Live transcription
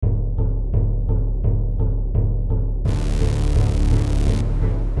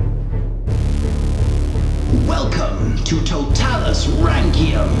Totalus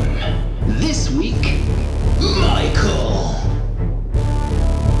Rankium. This week, Michael.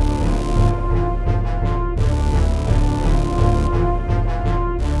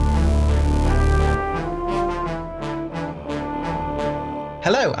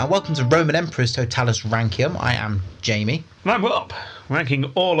 Hello and welcome to Roman Emperors Totalus Rankium. I am Jamie. And I'm Rob, ranking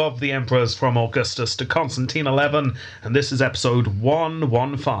all of the emperors from Augustus to Constantine 11, and this is episode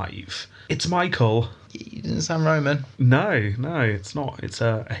 115. It's Michael. You didn't sound Roman. No, it's not. It's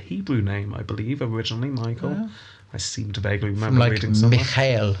a Hebrew name, I believe, originally, Michael. Yeah. I seem to vaguely From remember like reading somewhere.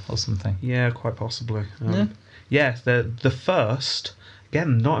 Michael or something. Yeah, quite possibly. Yeah, the first...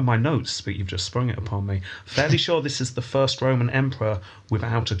 Again, not in my notes, but you've just sprung it upon me. Fairly sure this is the first Roman emperor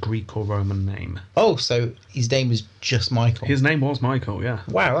without a Greek or Roman name. Oh, so his name was just Michael. His name was Michael, yeah.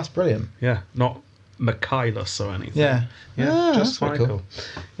 Wow, that's brilliant. Yeah, not Michaelis or anything. Yeah. Yeah, just that's Michael. cool.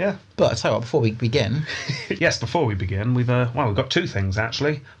 Yeah. But I tell you what, before we begin... Yes, before we begin, we've got two things,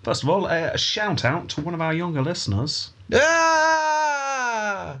 actually. First of all, a shout-out to one of our younger listeners.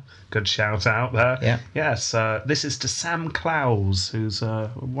 Ah! Good shout-out there. Yeah. Yes, this is to Sam Clowes, who's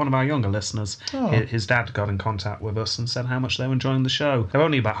one of our younger listeners. Oh. His dad got in contact with us and said how much they were enjoying the show. They're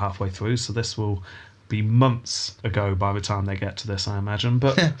only about halfway through, so this will be months ago by the time they get to this, I imagine.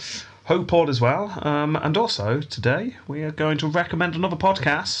 But hope all is well. And also, today, we are going to recommend another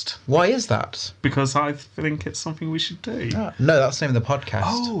podcast. Why is that? Because I think it's something we should do. Ah, no, that's the name of the podcast.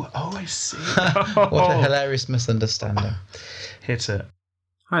 Oh, I see. What a hilarious misunderstanding. Hit it.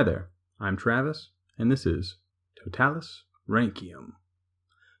 Hi there, I'm Travis, and this is Totalus Rankium.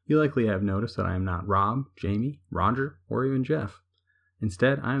 You likely have noticed that I am not Rob, Jamie, Roger, or even Jeff.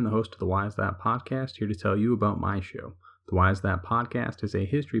 Instead, I am the host of the Why Is That podcast, here to tell you about my show. The Why Is That podcast is a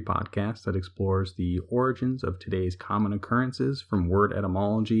history podcast that explores the origins of today's common occurrences, from word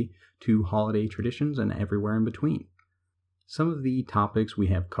etymology to holiday traditions and everywhere in between. Some of the topics we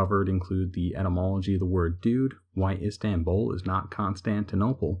have covered include the etymology of the word dude, why Istanbul is not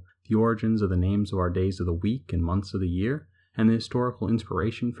Constantinople, the origins of the names of our days of the week and months of the year, and the historical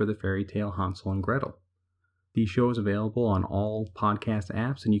inspiration for the fairy tale Hansel and Gretel. The show is available on all podcast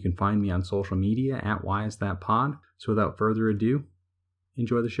apps, and you can find me on social media at WhyIsThatPod. So without further ado,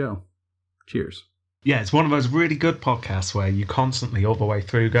 enjoy the show. Cheers. Yeah, it's one of those really good podcasts where you constantly all the way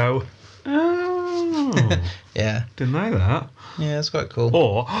through go, oh, Yeah. didn't know that. Yeah, it's quite cool.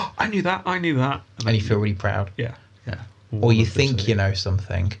 Or, oh, I knew that. And you feel really proud. Yeah. Yeah. All Or you of the think same. you know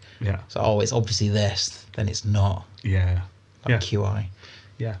something. Yeah. So, oh, it's obviously this. Then it's not. Yeah. Like Yeah. QI.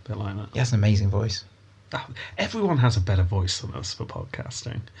 Yeah, a bit like that. He has an amazing voice. Everyone has a better voice than us for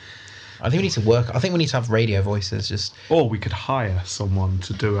podcasting. I think we need to work. I think we need to have radio voices, just Or we could hire someone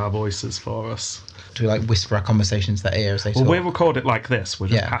to do our voices for us. to like whisper our conversations to their ear as they Well, talk. we'll record it like this. We'll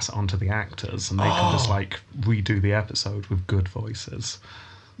just Yeah. pass it on to the actors and they can just like redo the episode with good voices.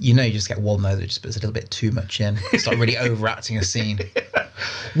 You know, you just get one though that just puts a little bit too much in. Start really overacting a scene.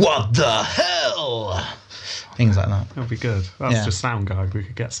 What the hell? Things like that. That'd be good. That's Yeah. just Sound Guy. We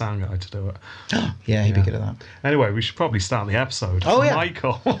could get Sound Guy to do it. Yeah, he'd be good at that. Anyway, we should probably start the episode. Oh, yeah.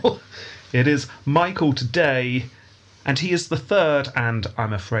 Michael. It is Michael today, and he is the third, and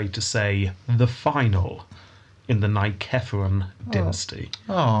I'm afraid to say, the final in the Nicephorian dynasty.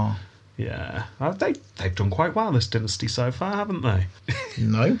 Oh, Yeah. They've done quite well, this dynasty, so far, haven't they?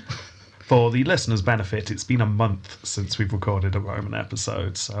 no. For the listeners' benefit, it's been a month since we've recorded a Roman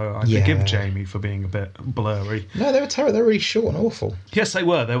episode, so I Yeah. forgive Jamie for being a bit blurry. No, they were terrible. They were really short and awful. Yes, they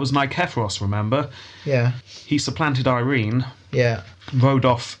were. There was Nicephoros, remember? Yeah. He supplanted Irene, Yeah. rode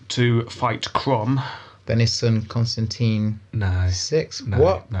off to fight Crom. Then his son Constantine No. VI. No,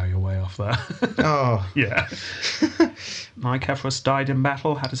 What? No, you're way off there. Oh. Yeah. Nicephoros died in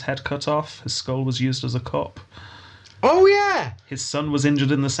battle, had his head cut off, his skull was used as a cup. Oh, yeah. His son was injured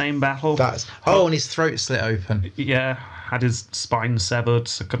in the same battle. And his throat slit open. Yeah, had his spine severed,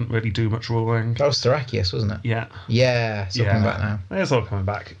 so couldn't really do much ruling. That was Staurakius, wasn't it? Yeah. Yeah. It's all coming back now. It's all coming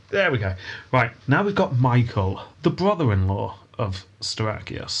back. There we go. Right, now we've got Michael, the brother-in-law of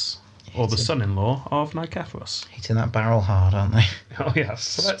Staurakius, or the son-in-law of Nicephoros. Hitting that barrel hard, aren't they? Oh, yes.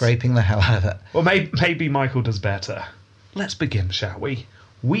 So let's... Scraping the hell out of it. Well, maybe Michael does better. Let's begin, shall we?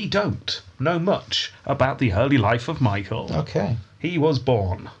 We don't know much about the early life of Michael. Okay. He was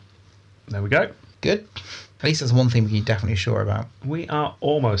born. There we go. Good. At least that's one thing we're definitely sure about. We are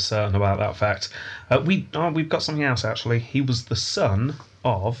almost certain about that fact. We've got something else, actually. He was the son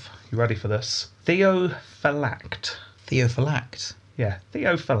of, you ready for this? Theophylact. Theophylact. Yeah,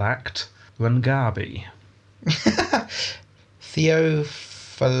 Theophylact Rungabi.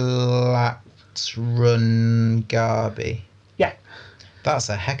 Theophylact Rungabi. Yeah. That's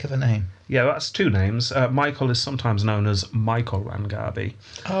a heck of a name. Yeah, that's two names. Michael is sometimes known as Michael Rangabi.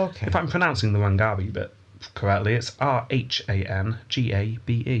 Oh, okay. If I'm pronouncing the Rangabi bit correctly, it's Rhangabe.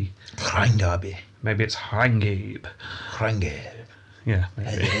 Rangabi. Maybe it's Hrangabe. Rangabi. Yeah,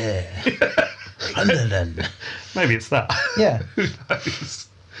 maybe. Yeah. London. Maybe it's that. Yeah. Who knows?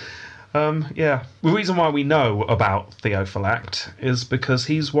 Yeah. The reason why we know about Theophylact is because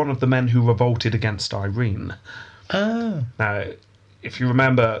he's one of the men who revolted against Irene. Oh. Now, if you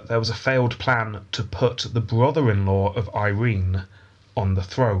remember, there was a failed plan to put the brother-in-law of Irene on the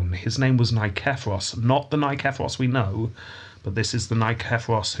throne. His name was Nikephoros, not the Nikephoros we know, but this is the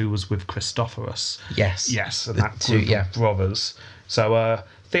Nikephoros who was with Christophorus. Yes. Yes, and The that two, group of brothers. So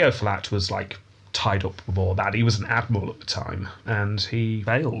Theophylact was like tied up with all that. He was an admiral at the time, and he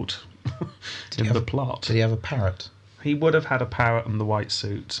failed in the plot. Did he have a parrot? He would have had a parrot and the white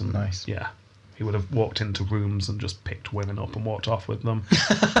suit. And, Nice. Yeah. He would have walked into rooms and just picked women up and walked off with them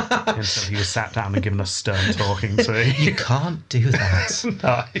until he was sat down and given a stern talking to. You can't do that.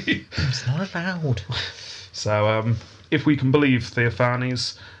 No. It's not allowed. So, if we can believe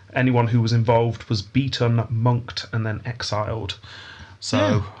Theophanes, anyone who was involved was beaten, monked, and then exiled. So,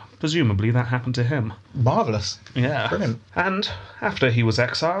 Yeah. presumably that happened to him. Marvellous. Yeah. Brilliant. And after he was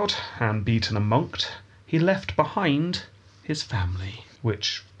exiled and beaten and monked, he left behind his family,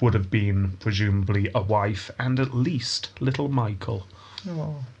 which would have been presumably a wife and at least little Michael.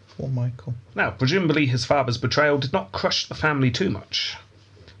 Oh, poor Michael. Now, presumably his father's betrayal did not crush the family too much,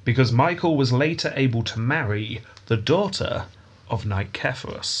 because Michael was later able to marry the daughter of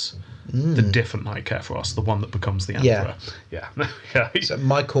Nikephoros, the different Nikephoros, the one that becomes the emperor. Yeah. Yeah. So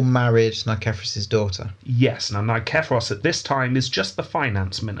Michael married Nikephoros' daughter. Yes, now Nikephoros at this time is just the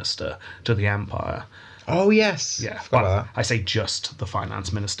finance minister to the empire. Oh, yes. Yeah, Forgot well, about I say just the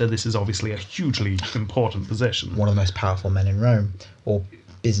finance minister. This is obviously a hugely important position. that. One of the most powerful men in Rome, or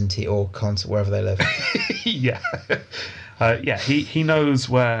Byzantine, or Constantine, wherever they live. Yeah. He knows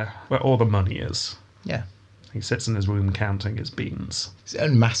where all the money is. Yeah. He sits in his room counting his beans. His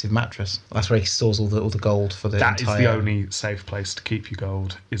own massive mattress. That's where he stores all the gold for the That entire... is the only safe place to keep your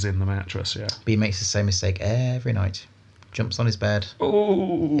gold, is in the mattress, yeah. But he makes the same mistake every night. Jumps on his bed.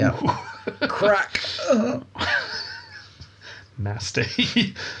 Oh, Yeah. Crack!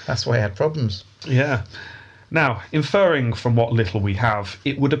 Nasty. That's why he had problems. Yeah. Now, inferring from what little we have,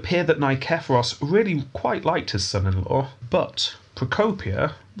 it would appear that Nikephoros really quite liked his son-in-law, but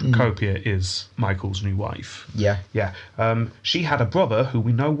Procopia is Michael's new wife. Yeah. Yeah. She had a brother who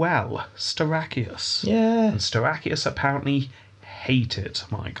we know well, Stauracius. Yeah. And Stauracius apparently hated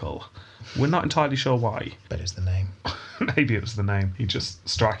Michael. We're not entirely sure why. But it's the name. Maybe it was the name.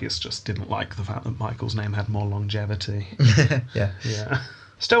 Stauracius just didn't like the fact that Michael's name had more longevity. Yeah. Yeah.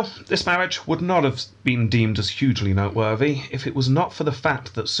 Still, this marriage would not have been deemed as hugely noteworthy if it was not for the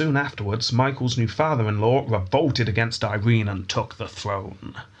fact that soon afterwards Michael's new father-in-law revolted against Irene and took the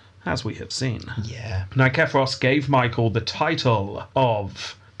throne, as we have seen. Yeah. Nikephoros gave Michael the title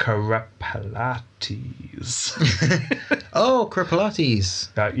of Karapalates. Oh,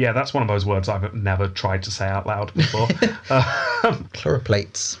 Chloroplates. Yeah, that's one of those words I've never tried to say out loud before.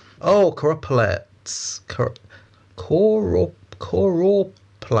 Chloroplates. Oh, Chloroplates.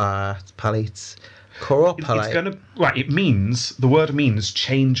 Palates. It's gonna right. The word means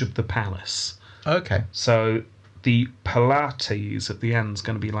change of the palace. Okay. So the Pilates at the end is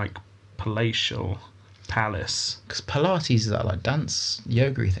going to be like palatial palace. Because Pilates is that like dance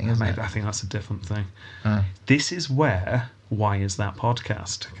yoga thing, isn't Maybe, it? I think that's a different thing. Oh. This is where Why Is That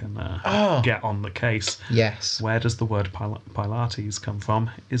podcast can get on the case. Yes. Where does the word Pilates come from?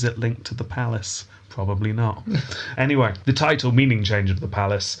 Is it linked to the palace? Probably not. Anyway, the title, meaning change of the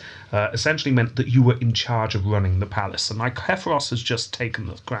palace, essentially meant that you were in charge of running the palace. And Nikephoros has just taken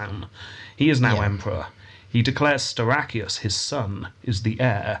the crown. He is now emperor. He declares Stauracius, his son, is the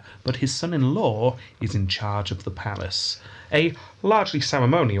heir, but his son-in-law is in charge of the palace. A largely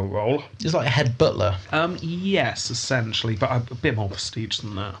ceremonial role. It's like a head butler. Yes, essentially, but a bit more prestige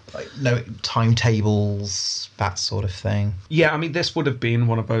than that. Like no timetables, that sort of thing. Yeah, I mean, this would have been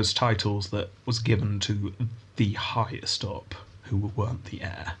one of those titles that was given to the highest up, who weren't the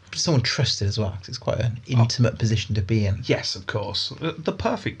heir. Someone trusted as well, because it's quite an intimate position to be in. Yes, of course. The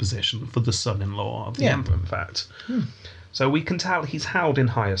perfect position for the son-in-law of the Yeah. emperor, in fact. So we can tell he's held in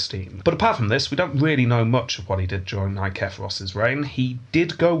high esteem. But apart from this, we don't really know much of what he did during Nikephoros' reign. He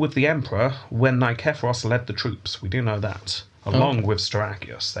did go with the emperor when Nikephoros led the troops. We do know that. Along with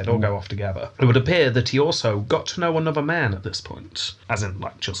Stauracius. They'd all go off together. It would appear that he also got to know another man at this point. As in,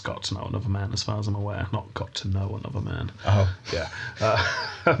 like, just got to know another man, as far as I'm aware. Not got to know another man. Oh. Yeah.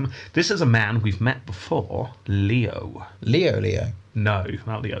 This is a man we've met before, Leo. Leo. No,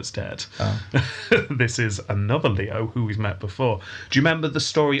 that Leo's dead. Oh. This is another Leo who we've met before. Do you remember the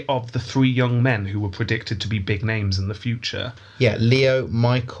story of the 3 young men who were predicted to be big names in the future? Yeah, Leo,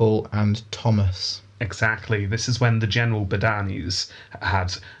 Michael, and Thomas. Exactly. This is when the General Badanis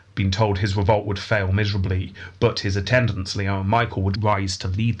had been told his revolt would fail miserably, but his attendants, Leo and Michael, would rise to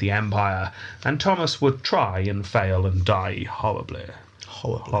lead the empire, and Thomas would try and fail and die horribly.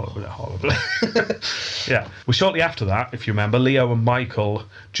 Horribly. Yeah. Well, shortly after that, if you remember, Leo and Michael,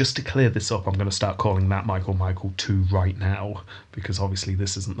 just to clear this up, I'm going to start calling that Michael 2 right now, because obviously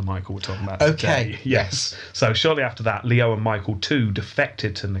this isn't the Michael we're talking about Okay. today. Yes. So shortly after that, Leo and Michael 2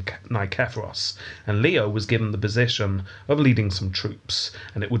 defected to Nikephoros, and Leo was given the position of leading some troops,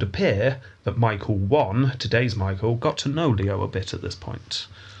 and it would appear that Michael 1, today's Michael, got to know Leo a bit at this point.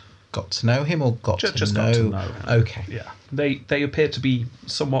 Got to know him or Just know? got to know him. Okay. Yeah. They appeared to be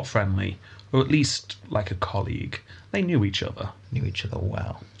somewhat friendly, or at least like a colleague. They knew each other. Knew each other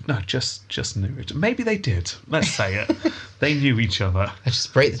well. No, just knew it. Maybe they did. Let's say it. They knew each other. Let's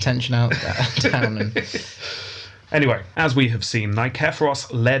just break the tension out down. And... Anyway, as we have seen, Nikephoros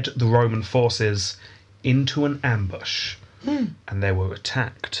led the Roman forces into an ambush, and they were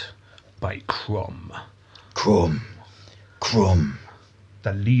attacked by Crom, Crom.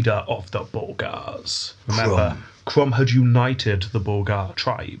 the leader of the Bulgars. Remember, Crom had united the Bulgar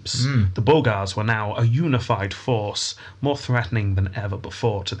tribes. The Bulgars were now a unified force, more threatening than ever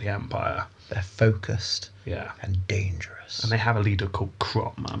before to the empire. They're focused Yeah. and dangerous. And they have a leader called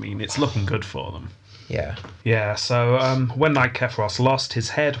Crom. I mean, it's looking good for them. Yeah. Yeah, so when Nikephoros lost, his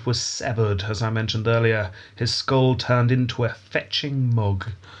head was severed, as I mentioned earlier. His skull turned into a fetching mug.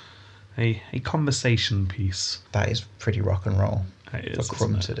 A conversation piece. That is pretty rock and roll It for is,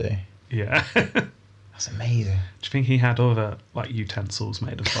 Crum isn't to it? do. Yeah. That's amazing. Do you think he had other utensils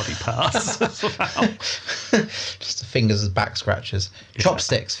made of body parts as well? Just the fingers as back scratchers.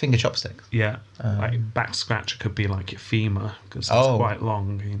 Chopsticks, finger chopsticks. Yeah, like back scratcher could be like your femur, because it's Oh. quite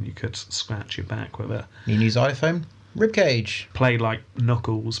long and you could scratch your back with it. You use iPhone? Ribcage. Play like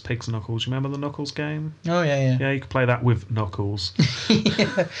Knuckles, Pig's Knuckles. You remember the Knuckles game? Oh, yeah. Yeah, you could play that with Knuckles.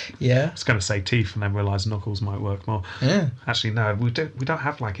 Yeah. I was going to say teeth and then realise Knuckles might work more. Yeah. Actually, no, we don't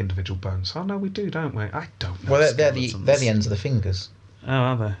have like individual bones. Oh no, we do, don't we? I don't know. Well, they're the skeletons. ends of the fingers. Oh,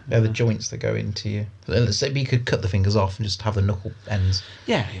 are they? They're the joints that go into you. Let's say you could cut the fingers off and just have the knuckle ends.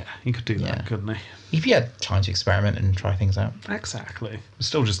 Yeah, you could do Yeah. that, couldn't he? If you had time to experiment and try things out. Exactly. I'm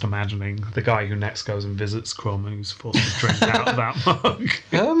still just imagining the guy who next goes and visits Crum and who's forced to drink out of that mug.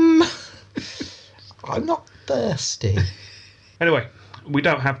 I'm not thirsty. Anyway, we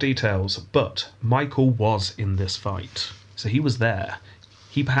don't have details, but Michael was in this fight. So he was there.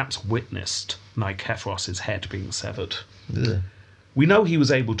 He perhaps witnessed Nikephoros' head being severed. Ugh. We know he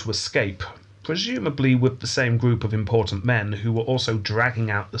was able to escape, presumably with the same group of important men who were also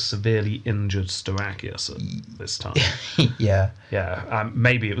dragging out the severely injured Staurakios at this time. Yeah. Yeah,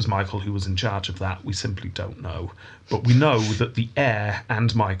 maybe it was Michael who was in charge of that. We simply don't know. But we know that the heir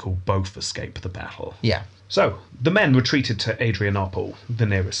and Michael both escape the battle. Yeah. So, the men retreated to Adrianople, the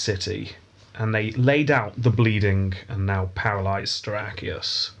nearest city, and they laid out the bleeding and now paralysed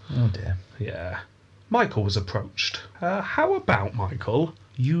Staurakios. Oh dear. Yeah. Michael was approached. How about, Michael,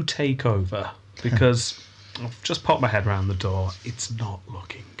 you take over? Because I've just popped my head round the door. It's not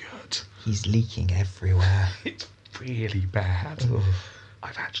looking good. He's leaking everywhere. It's really bad. Ugh.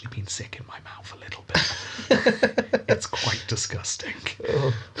 I've actually been sick in my mouth a little bit. It's quite disgusting.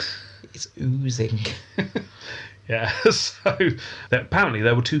 Ugh. It's oozing. Yeah, so apparently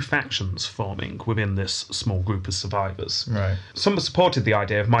there were 2 factions forming within this small group of survivors. Right. Some supported the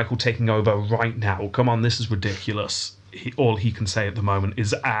idea of Michael taking over right now. Come on, this is ridiculous. All he can say at the moment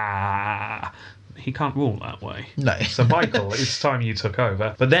is, ah. He can't rule that way. No. So, Michael, it's time you took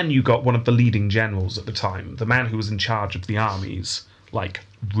over. But then you got one of the leading generals at the time, the man who was in charge of the armies. Like,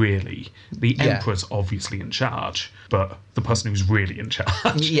 really. The Yeah. emperor's obviously in charge, but the person who's really in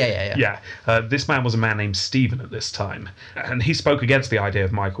charge. Yeah. This man was a man named Stephen at this time, and he spoke against the idea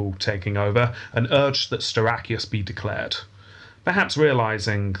of Michael taking over and urged that Staurakios be declared. Perhaps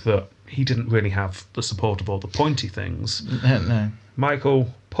realising that he didn't really have the support of all the pointy things, No.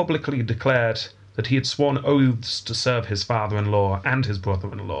 Michael publicly declared that he had sworn oaths to serve his father-in-law and his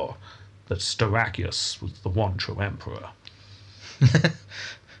brother-in-law, that Staurakios was the one true emperor.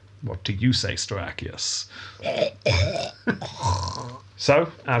 What do you say, Staurakios?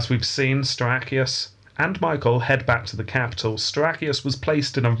 So, as we've seen, Staurakios and Michael head back to the capital. Staurakios was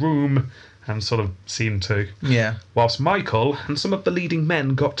placed in a room and sort of seen to, Yeah. whilst Michael and some of the leading men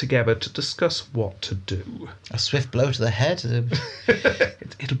got together to discuss what to do. A swift blow to the head.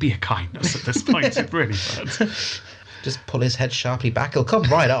 It'll be a kindness at this point, it really would. Just pull his head sharply back. He'll come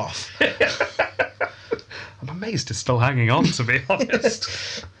right off. I'm amazed it's still hanging on, to be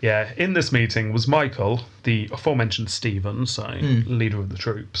honest. Yeah, in this meeting was Michael, the aforementioned Stephen, so leader of the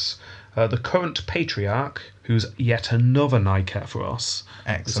troops, the current patriarch, who's yet another Nikephros.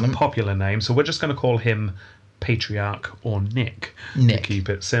 Excellent. It's a popular name, so we're just going to call him Patriarch or Nick. Nick. To keep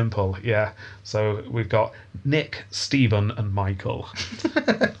it simple, yeah. So we've got Nick, Stephen, and Michael.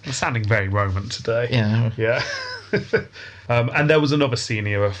 We're sounding very Roman today. Yeah. Yeah. And there was another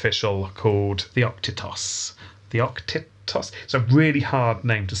senior official called Theoctitos. Theoctitos? It's a really hard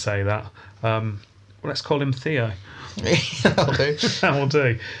name to say that. Let's call him Theo. That'll do. That will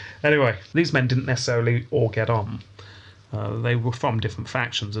do. Anyway, these men didn't necessarily all get on. They were from different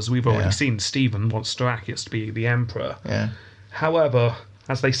factions. As we've already seen, Stephen wants Staurakius to be the emperor. Yeah. However,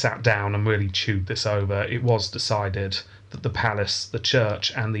 as they sat down and really chewed this over, it was decided that the palace, the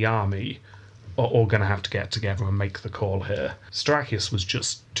church, and the army are all going to have to get together and make the call here. Staurakius was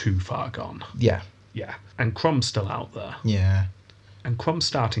just too far gone. Yeah. Yeah. And Crum's still out there. Yeah. And Crum's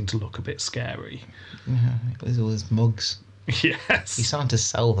starting to look a bit scary. Yeah. There's all his mugs. Yes. He's starting to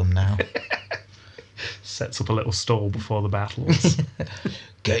sell them now. Sets up a little stall before the battles.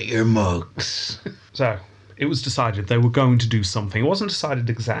 Get your mugs. So, it was decided they were going to do something. It wasn't decided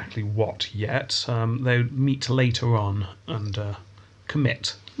exactly what yet. They would meet later on and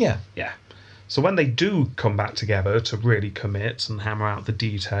commit. Yeah. Yeah. So when they do come back together to really commit and hammer out the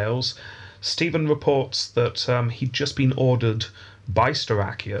details, Stephen reports that he'd just been ordered by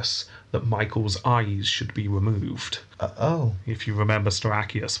Staurakius that Michael's eyes should be removed. Oh. If you remember,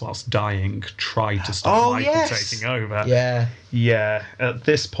 Staurakius, whilst dying, tried to stop Michael taking over. Yeah. Yeah. At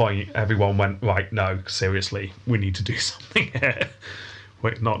this point, everyone went, right, no, seriously, we need to do something here.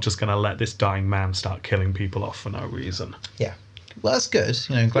 We're not just going to let this dying man start killing people off for no reason. Yeah. Well, that's good.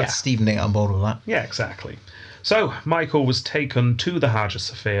 Glad Stephen didn't get on board with that. Yeah, exactly. So, Michael was taken to the Hagia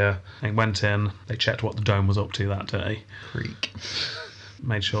Sophia. They went in. They checked what the dome was up to that day. Freak.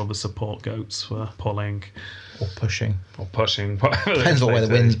 Made sure the support goats were pulling. Or pushing. Or pushing. Whatever Depends on where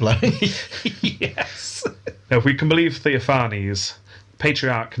the wind's blowing. Yes. Now, if we can believe Theophanes,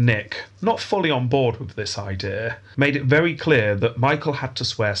 Patriarch Nick, not fully on board with this idea, made it very clear that Michael had to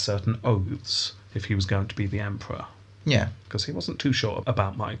swear certain oaths if he was going to be the emperor. Yeah. Because he wasn't too sure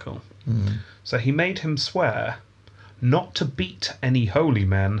about Michael. So he made him swear not to beat any holy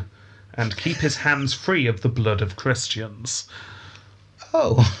men and keep his hands free of the blood of Christians.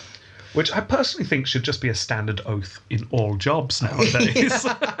 Oh. Which I personally think should just be a standard oath in all jobs nowadays.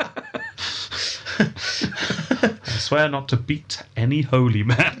 I swear not to beat any holy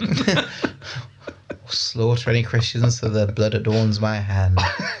man. Slaughter any Christians so their blood adorns my hand.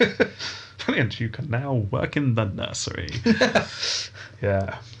 Brilliant, you can now work in the nursery.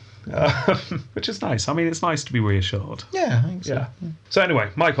 Yeah. Which is nice. I mean, it's nice to be reassured. Yeah, I think so. Yeah. So anyway,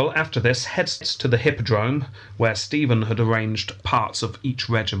 Michael, after this, heads to the Hippodrome, where Stephen had arranged parts of each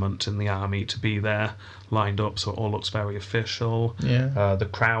regiment in the army to be there, lined up, so it all looks very official. Yeah. The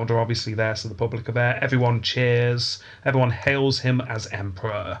crowd are obviously there, so the public are there. Everyone cheers. Everyone hails him as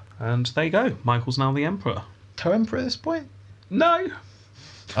emperor. And there you go. Michael's now the emperor. Co-emperor at this point? No.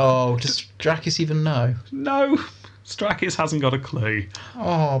 Oh, does Drakus even know? No. Staurakius hasn't got a clue.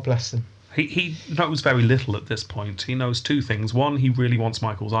 Oh, bless him. He knows very little at this point. He knows two things. One, he really wants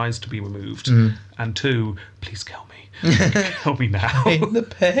Michael's eyes to be removed. And two, please kill me. Kill me now. In the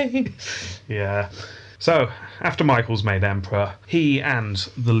pain. Yeah. So, after Michael's made emperor, he and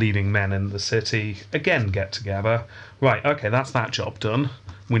the leading men in the city again get together. Right, okay, that's that job done.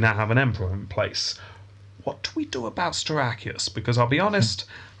 We now have an emperor in place. What do we do about Staurakius? Because I'll be honest,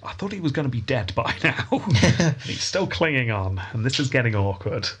 I thought he was going to be dead by now. He's still clinging on, and this is getting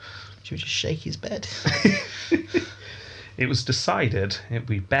awkward. Should we just shake his bed? It was decided it would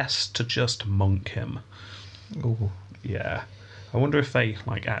be best to just monk him. Ooh. Yeah. I wonder if they,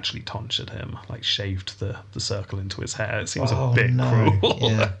 actually tonsured him, shaved the circle into his hair. It seems a bit cruel.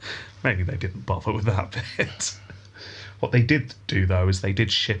 Yeah. Maybe they didn't bother with that bit. What they did do, though, is they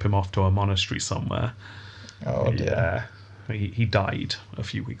did ship him off to a monastery somewhere. Oh, dear. Yeah. He died a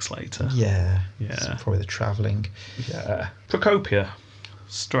few weeks later. Yeah. Yeah. It's probably the travelling. Yeah. Procopia,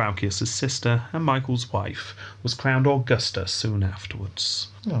 Staurakius' sister and Michael's wife, was crowned Augusta soon afterwards.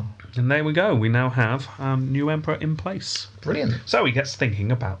 Oh, And there we go. We now have our new emperor in place. brilliant. So he gets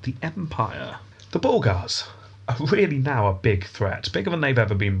thinking about the empire. The Bulgars are really now a big threat, bigger than they've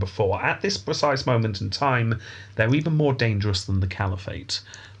ever been before. At this precise moment in time, they're even more dangerous than the Caliphate.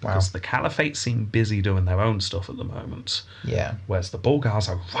 Because the Caliphate seem busy doing their own stuff at the moment. Yeah. Whereas the Bulgars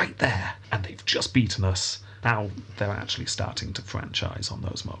are right there, and they've just beaten us, Now they're actually starting to franchise on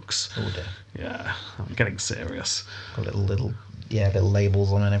those mugs. Oh dear. Yeah, I'm getting serious. Got little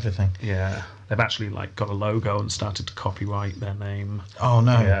labels on and everything. Yeah, they've actually got a logo and started to copyright their name. Oh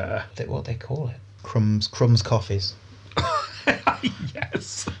no. Yeah. What they call it? Crumbs Coffees.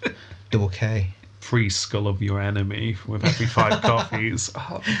 Yes. Double K. Free skull of your enemy with every 5 coffees.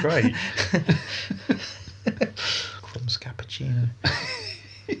 Oh, that'd be great. Crumbs Cappuccino.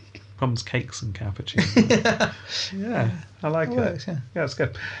 Crumbs, cakes, and cappuccino. Yeah, I like it. Works, yeah. Yeah, it's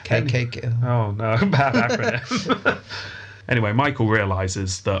good. Cake. Oh no, bad acronym. Anyway, Michael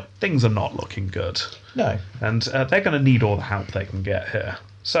realises that things are not looking good. No. And they're going to need all the help they can get here.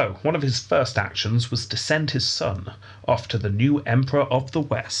 So, one of his first actions was to send his son off to the new Emperor of the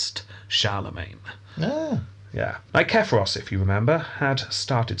West, Charlemagne. Ah. Yeah. Nikephoros, if you remember, had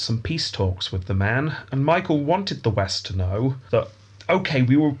started some peace talks with the man, and Michael wanted the West to know that, okay,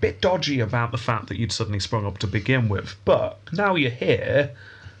 we were a bit dodgy about the fact that you'd suddenly sprung up to begin with, but now you're here,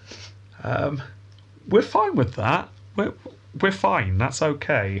 we're fine with that. We're fine, that's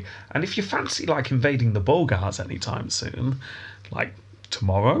okay. And if you fancy, invading the Bulgars anytime soon,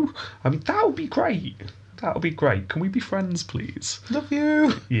 tomorrow, that would be great. That would be great. Can we be friends, please? Love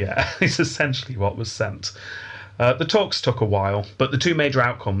you. Yeah, it's essentially what was sent. The talks took a while, but the two major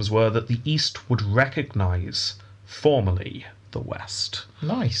outcomes were that the East would recognise, formally, the West.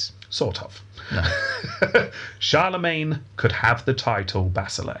 Nice. Sort of. No. Charlemagne could have the title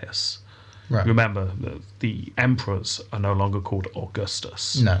Basileus. Right. Remember, the emperors are no longer called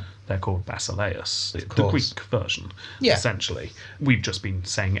Augustus. No. They're called Basileus, the course. Greek version, Yeah. essentially. We've just been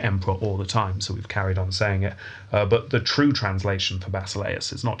saying emperor all the time, so we've carried on saying it. But the true translation for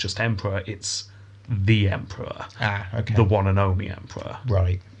Basileus is not just emperor, it's the emperor. Ah, okay. The one and only emperor.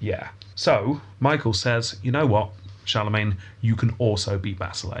 Right. Yeah. So, Michael says, you know what, Charlemagne, you can also be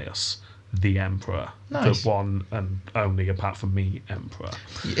Basileus, the emperor. Nice. The one and only, apart from me, emperor.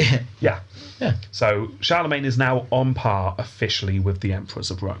 Yeah. Yeah. Yeah. So, Charlemagne is now on par officially with the emperors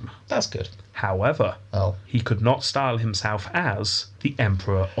of Rome. That's good. However, Oh. he could not style himself as the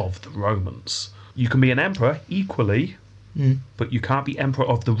emperor of the Romans. You can be an emperor equally, but you can't be emperor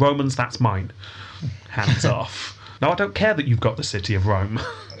of the Romans. That's mine. Hands off. Now, I don't care that you've got the city of Rome.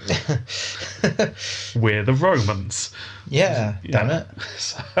 We're the Romans. Yeah. Damn it.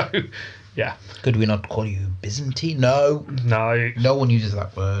 So, yeah. Could we not call you Byzantine? No. No, No one uses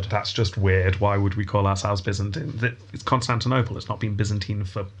that word. that's just weird. Why would we call ourselves Byzantine? It's Constantinople. It's not been Byzantine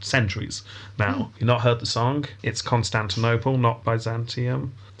for centuries now. You've not heard the song? It's Constantinople, not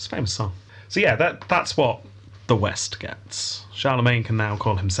Byzantium. It's a famous song. So yeah, that's what the West gets. Charlemagne can now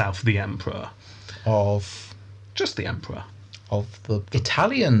call himself the Emperor. Of Just the Emperor. the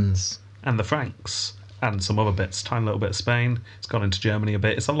Italians. And the Franks. And some other bits. Tiny little bit of Spain. It's gone into Germany a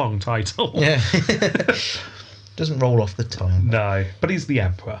bit. It's a long title. Yeah. Doesn't roll off the tongue. No, but he's the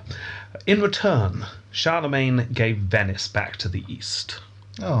emperor. In return, Charlemagne gave Venice back to the east.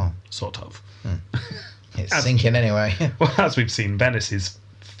 Oh, Sort of. it's sinking anyway. Well, as we've seen, Venice is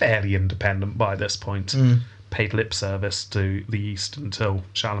fairly independent by this point. Paid lip service to the east until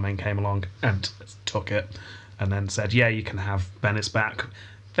Charlemagne came along and took it and then said, yeah, you can have Venice back.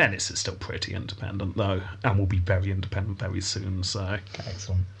 Venice is still pretty independent, though, and will be very independent very soon, so...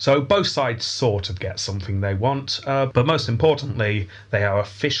 Excellent. So both sides sort of get something they want, but most importantly, they are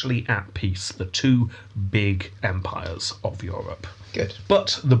officially at peace, the two big empires of Europe. Good.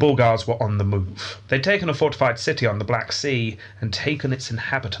 But the Bulgars were on the move. They'd taken a fortified city on the Black Sea and taken its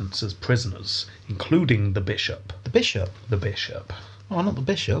inhabitants as prisoners, including the bishop. The bishop. The bishop. Oh, not the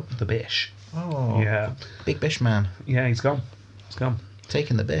bishop. The bish. Oh. Yeah. Big bish man. Yeah, he's gone. He's gone.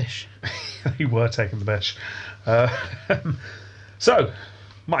 Taking the bish. You were taking the bish. So,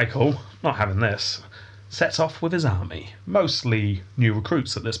 Michael, not having this, sets off with his army. Mostly new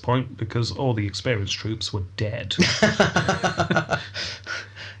recruits at this point because all the experienced troops were dead.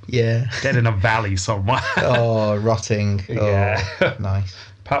 Yeah. Dead in a valley somewhere. Oh, rotting. Oh, Yeah. Nice.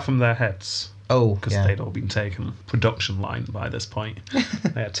 Apart from their heads. Oh, Because yeah. they'd all been taken production line by this point.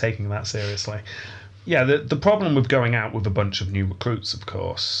 They're taking that seriously. Yeah, the problem with going out with a bunch of new recruits, of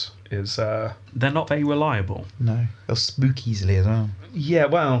course, is they're not very reliable. No. They'll spook easily as well. Yeah,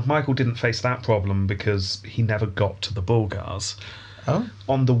 well, Michael didn't face that problem because he never got to the Bulgars. Oh?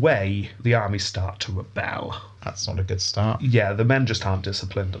 On the way, the army start to rebel. That's not a good start. Yeah, the men just aren't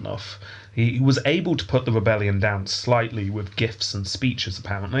disciplined enough. He was able to put the rebellion down slightly with gifts and speeches,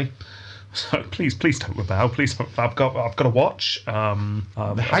 apparently. So please don't rebel. Please don't. I've got a watch.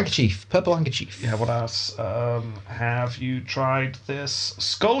 The handkerchief. Purple handkerchief. Yeah, what else? Have you tried this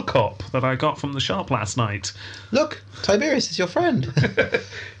skull cup that I got from the shop last night? Look, Tiberius is your friend.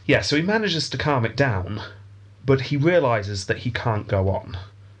 Yeah, so he manages to calm it down, But he realises that he can't go on.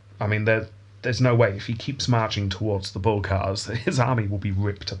 I mean, there's no way. If he keeps marching towards the Bulgars, his army will be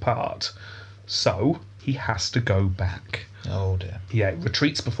ripped apart. So he has to go back. Oh dear. Yeah,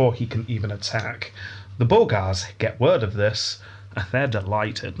 retreats before he can even attack. The Bulgars get word of this, and they're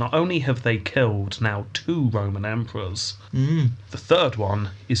delighted. Not only have they killed now 2 Roman emperors, the third one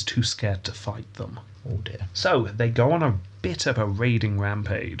is too scared to fight them. Oh dear. So they go on a bit of a raiding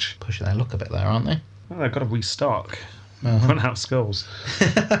rampage. Pushing their luck a bit there, aren't they? Well, they've got to restock. Run out of skulls.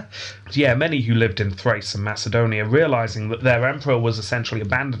 Yeah, many who lived in Thrace and Macedonia, realising that their emperor was essentially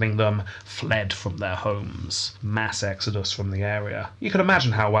abandoning them, fled from their homes. Mass exodus from the area. You can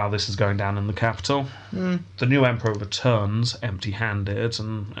imagine how well this is going down in the capital. The new emperor returns empty-handed,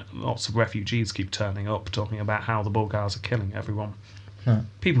 and lots of refugees keep turning up, talking about how the Bulgars are killing everyone.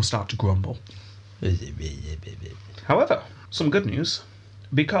 People start to grumble. However, some good news,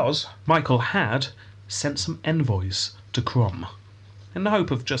 because Michael had sent some envoys to Crom in the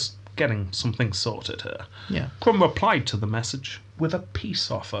hope of just getting something sorted here. Yeah. Crom replied to the message with a peace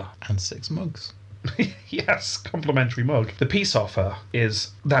offer. And 6 mugs. Yes, complimentary mug. The peace offer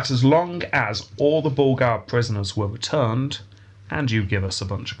is that as long as all the Bulgar prisoners were returned and you give us a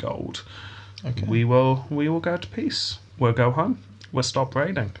bunch of gold, Okay. we will go to peace. We'll go home. We'll stop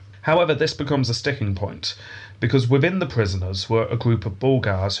raiding. However, this becomes a sticking point, because within the prisoners were a group of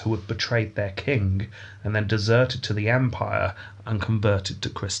Bulgars who had betrayed their king and then deserted to the empire and converted to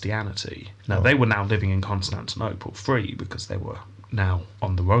Christianity. Now, they were now living in Constantinople free because they were now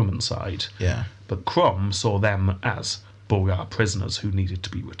on the Roman side. Yeah. But Crom saw them as Bulgar prisoners who needed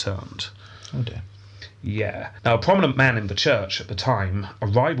to be returned. Oh dear. Yeah. Now, a prominent man in the church at the time, a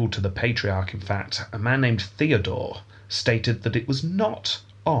rival to the patriarch in fact, a man named Theodore, stated that it was not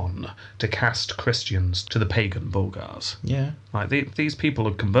on to cast Christians to the pagan Bulgars. Yeah. Like, these people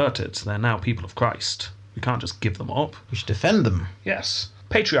have converted, so they're now people of Christ. We can't just give them up. We should defend them. Yes.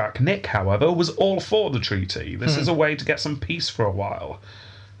 Patriarch Nick, however, was all for the treaty. This is a way to get some peace for a while.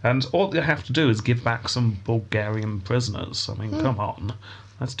 And all they have to do is give back some Bulgarian prisoners. I mean, come on.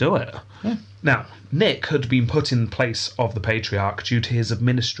 Let's do it. Yeah. Now, Nick had been put in place of the Patriarch due to his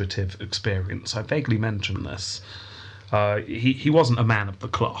administrative experience. I vaguely mentioned this. He wasn't a man of the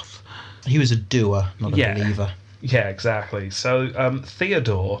cloth. He was a doer, not a believer. Yeah, exactly. So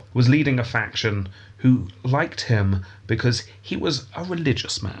Theodore was leading a faction who liked him because he was a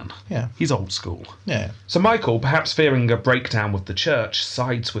religious man. Yeah. He's old school. Yeah. So Michael, perhaps fearing a breakdown with the church,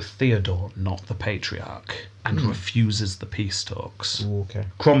 sides with Theodore, not the Patriarch, and refuses the peace talks. Ooh, okay.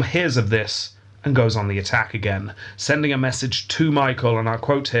 Crom hears of this and goes on the attack again, sending a message to Michael, and I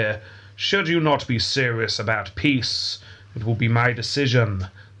quote here, "Should you not be serious about peace, it will be my decision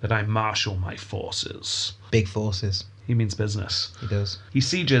that I marshal my forces." Big forces. He means business. He does. He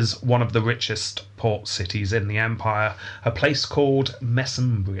sieges one of the richest port cities in the empire, a place called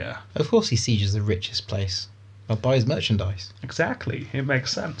Mesembria. Of course he sieges the richest place. I'll buy his merchandise. Exactly, it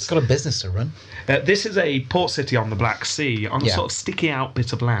makes sense. He's got a business to run. This is a port city on the Black Sea, on a Yeah. sort of sticky out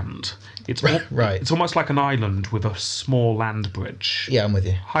bit of land. It's Right. It's almost like an island with a small land bridge. Yeah, I'm with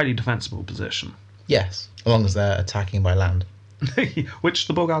you. Highly defensible position. Yes. As long as they're attacking by land. Which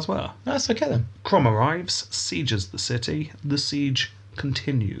the Bulgars were. That's okay then. Crom arrives, sieges the city. The siege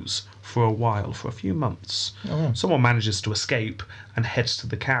continues for a while, for a few months. Oh, wow. Someone manages to escape and heads to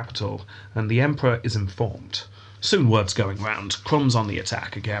the capital, and the emperor is informed. Soon word's going round. Crom's on the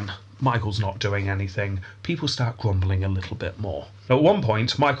attack again. Michael's not doing anything. People start grumbling a little bit more. At one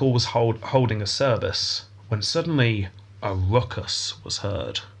point, Michael was holding a service when suddenly a ruckus was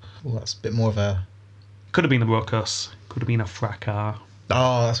heard. Well, that's a bit more of a... Could have been a ruckus, could have been a fracas,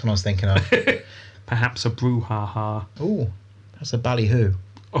 Oh, that's what I was thinking of. perhaps a brouhaha, Ooh, that's a ballyhoo.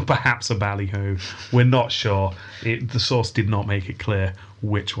 or perhaps a ballyhoo. We're not sure. The source did not make it clear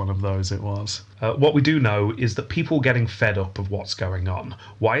which one of those it was. What we do know is that people are getting fed up of what's going on.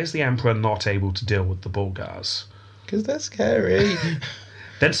 Why is the emperor not able to deal with the Bulgars? Because they're scary.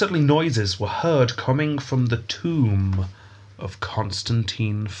 Then suddenly noises were heard coming from the tomb of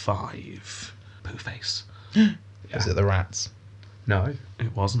Constantine V. Pooh-face. Is it the rats? No,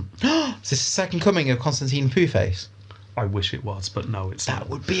 it wasn't. Is this the second coming of Constantine Pooh-face? I wish it was, but no, it's That not.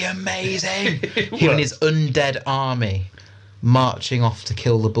 would be amazing. It Him and would. his undead army marching off to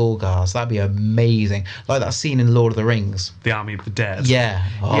kill the Bulgars. That'd be amazing. Like that scene in Lord of the Rings. The Army of the Dead. Yeah.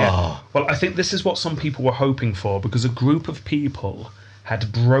 Oh. Yeah. Well, I think this is what some people were hoping for, because a group of people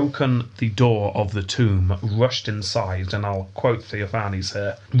had broken the door of the tomb, rushed inside, and I'll quote Theophanes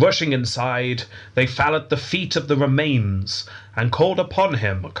here. "Rushing inside, they fell at the feet of the remains and called upon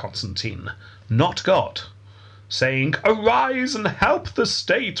him, Constantine, not God, saying, 'Arise and help the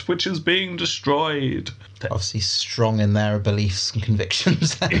state which is being destroyed.'" Obviously strong in their beliefs and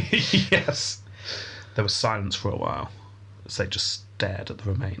convictions. Yes. There was silence for a while as they just stared at the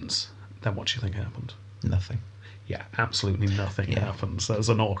remains. Then what do you think happened? Nothing. Yeah, absolutely nothing happens. There's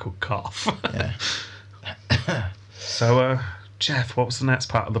an awkward cough. Yeah. So, Jeff, what was the next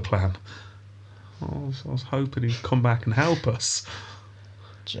part of the plan? I was hoping he'd come back and help us.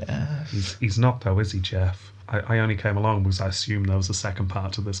 Jeff. He's not, though, is he, Jeff? I only came along because I assumed there was a second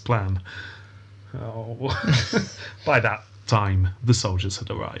part to this plan. Oh. By that time, the soldiers had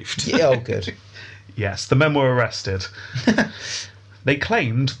arrived. Yeah, oh, good. Yes, the men were arrested. They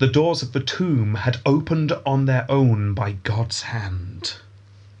claimed the doors of the tomb had opened on their own by God's hand.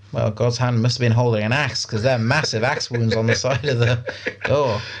 Well, God's hand must have been holding an axe, because there are massive axe wounds on the side of the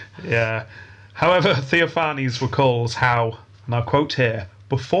door. Yeah. However, Theophanes recalls how, and I'll quote here,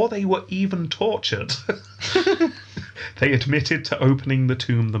 before they were even tortured, they admitted to opening the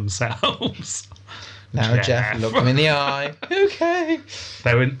tomb themselves. Now Jeff looked him in the eye. Okay.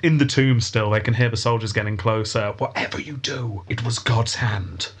 They were in the tomb still. They can hear the soldiers getting closer. Whatever you do, it was God's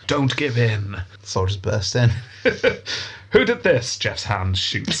hand. Don't give in. The soldiers burst in. Who did this? Jeff's hand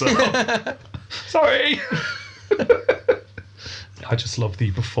shoots up. Sorry. I just love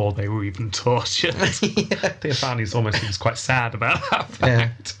the before they were even tortured. Theophanes almost seems quite sad about that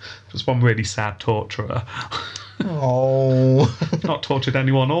fact. Just one really sad torturer. Oh. Not tortured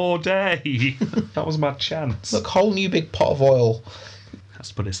anyone all day. That was my chance. Look, whole new big pot of oil. Has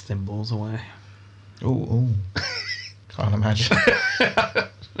to put his thimbles away. Ooh. Can't imagine.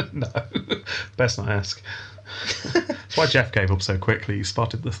 No. Best not ask. That's why Jeff gave up so quickly. He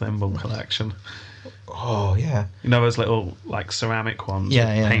spotted the thimble collection. Oh, yeah. You know those little, like, ceramic ones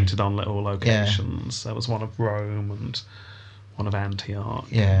painted on little locations? Yeah. There was one of Rome and one of Antioch.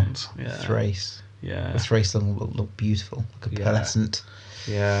 Yeah. And, Thrace. Yeah. The Thrace look beautiful. Like a pearlescent.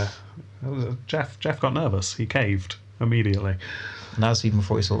 Yeah. Jeff got nervous. He caved immediately. And that was even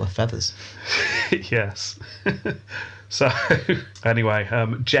before he saw the feathers. Yes. So, anyway,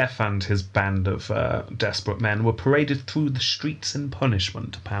 Jeff and his band of desperate men were paraded through the streets in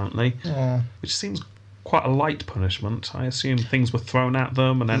punishment, apparently. Yeah. Which seems quite a light punishment. I assume things were thrown at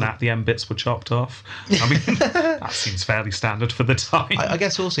them and then at the end bits were chopped off. I mean, that seems fairly standard for the time. I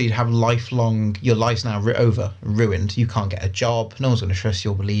guess also you'd have your life's now ruined. You can't get a job. No one's going to trust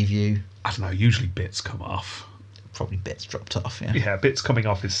you or believe you. I don't know, usually bits come off. Probably bits dropped off, yeah. Yeah, bits coming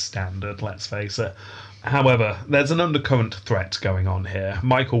off is standard, let's face it. However, there's an undercurrent threat going on here.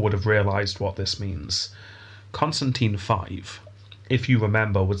 Michael would have realised what this means. Constantine V, if you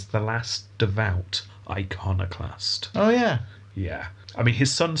remember, was the last devout iconoclast. Oh, yeah. Yeah. I mean,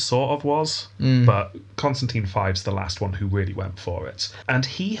 his son sort of was, but Constantine V's the last one who really went for it. And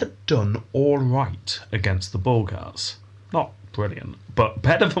he had done all right against the Bulgars. Not brilliant, but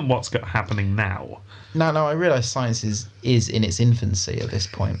better than what's happening now. No, I realise science is in its infancy at this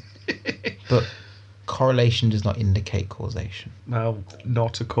point. But correlation does not indicate causation. Well,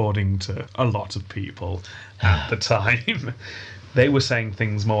 not according to a lot of people at the time. They were saying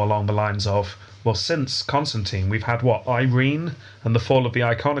things more along the lines of, well, since Constantine, we've had, Irene and the fall of the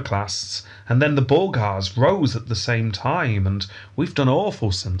iconoclasts, and then the Bulgars rose at the same time, and we've done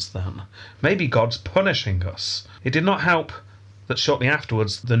awful since then. Maybe God's punishing us. It did not help that shortly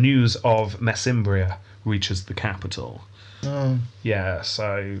afterwards the news of Messimbria reaches the capital. Oh. Yeah,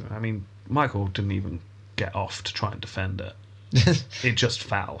 so, I mean, Michael didn't even get off to try and defend it. It just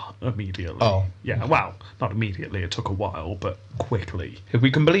fell immediately. Oh. Yeah, well, not immediately, it took a while, but quickly. If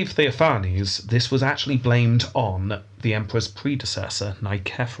we can believe Theophanes, this was actually blamed on the emperor's predecessor,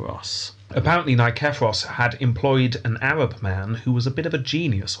 Nikephoros. Apparently Nikephoros had employed an Arab man who was a bit of a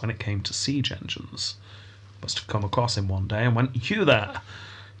genius when it came to siege engines. Must have come across him one day and went, "You there,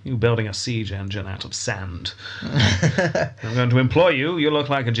 you building a siege engine out of sand. I'm going to employ you, you look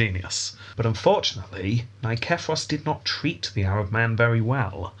like a genius." But unfortunately, Nikephoros did not treat the Arab man very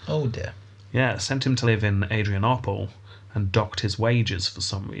well. Oh dear. Yeah, sent him to live in Adrianople and docked his wages for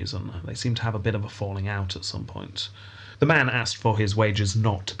some reason. They seem to have a bit of a falling out at some point. The man asked for his wages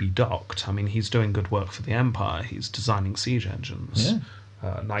not to be docked. I mean, he's doing good work for the Empire. He's designing siege engines. Yeah.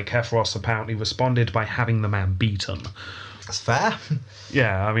 Nikephoros apparently responded by having the man beaten. That's fair.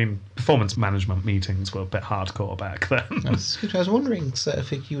 Yeah, I mean, performance management meetings were a bit hardcore back then. That's good. I was wondering, sir,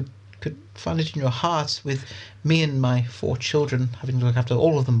 if you could find it in your heart with me and my 4 children, having to look after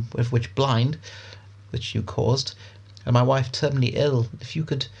all of them, of which blind, which you caused, and my wife terminally ill, if you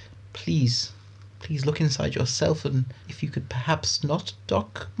could please look inside yourself, and if you could perhaps not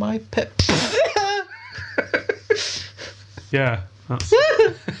dock my pet. Yeah, that's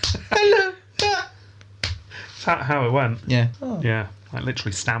Hello. how it went. Yeah. Oh. Yeah. like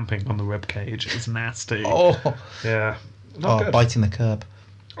literally stamping on the rib cage. It was nasty. Oh, Yeah. Not good. biting the curb.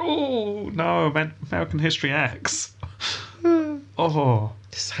 Oh, no, American History X. Oh.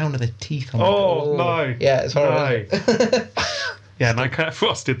 The sound of the teeth. On Oh, the no. Yeah, it's horrible. No. Yeah, Nightcare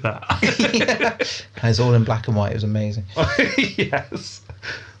Frost did that. And it's all in black and white. It was amazing. Yes.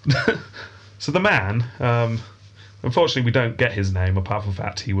 So the man, unfortunately, we don't get his name apart from the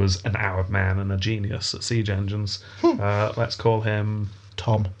fact he was an Arab man and a genius at siege engines. Let's call him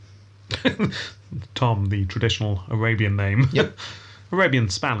Tom. Tom, the traditional Arabian name. Yep. Arabian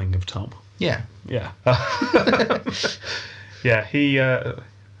spelling of Tom. Yeah. Yeah. Yeah, he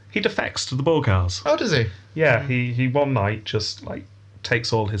defects to the Bulgars. Oh, does he? Yeah, he one night just like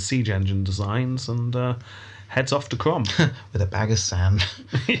takes all his siege engine designs and heads off to Crom. With a bag of sand.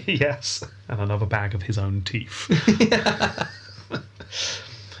 Yes, and another bag of his own teeth.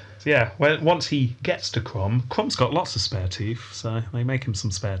 So yeah, once he gets to Crom's got lots of spare teeth, so they make him some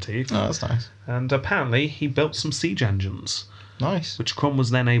spare teeth. Oh, that's nice. And apparently he built some siege engines, Nice. which Crom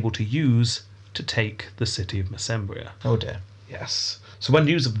was then able to use to take the city of Mesembria. Oh dear. Yes. So when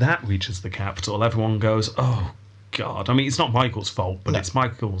news of that reaches the capital, everyone goes, oh, God. I mean, it's not Michael's fault, but No. it's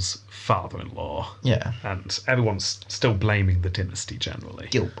Michael's father-in-law. Yeah. And everyone's still blaming the dynasty generally.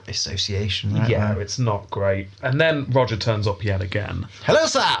 Guilt by association, right? Yeah, there. it's not great. And then Roger turns up yet again. Hello,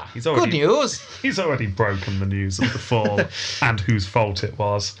 sir. He's already- Good news. He's already broken the news of the fall and whose fault it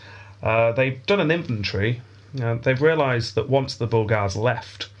was. They've done an inventory. They've realised that once the Bulgars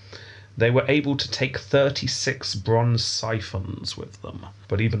left, they were able to take 36 bronze siphons with them.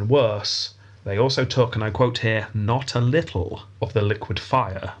 But even worse, they also took, and I quote here, not a little of the liquid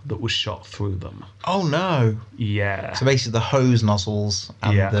fire that was shot through them. Oh no. Yeah. So basically, the hose nozzles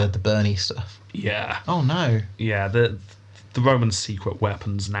and Yeah. the Bernie stuff. Yeah. Oh no. Yeah, the Roman secret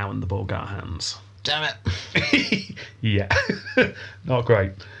weapons now in the Bulgar hands. Damn it. Yeah. Not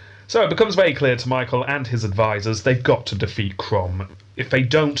great. So it becomes very clear to Michael and his advisors they've got to defeat Crom. If they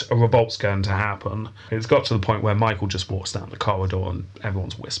don't, a revolt's going to happen. It's got to the point where Michael just walks down the corridor and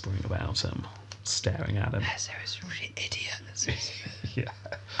everyone's whispering about him, staring at him. There's a idiot. Yeah.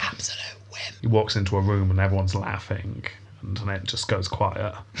 Absolute whim. He walks into a room and everyone's laughing, and then it just goes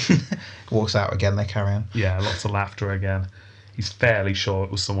quiet. Walks out again. They carry on. Yeah, lots of laughter again. He's fairly sure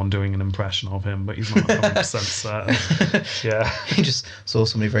it was someone doing an impression of him, but he's not 100% certain. Yeah. He just saw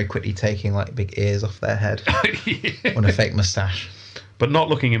somebody very quickly taking like big ears off their head Yeah. on a fake moustache. But not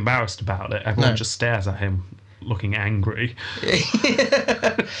looking embarrassed about it. Everyone No. just stares at him, looking angry.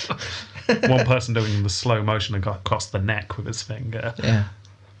 One person doing the slow motion and got across the neck with his finger. Yeah.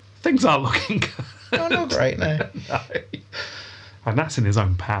 Things aren't looking good. Oh, not great, no. No. And that's in his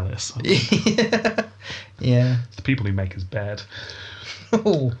own palace. Yeah. It's the people who make his bed.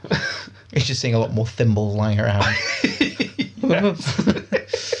 Oh. He's just seeing a lot more thimbles lying around.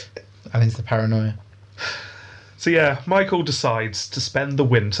 And it's the paranoia. So yeah, Michael decides to spend the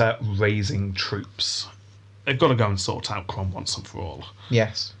winter raising troops. They've got to go and sort out Crom once and for all.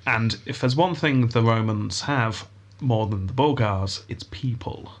 Yes. And if there's one thing the Romans have more than the Bulgars, it's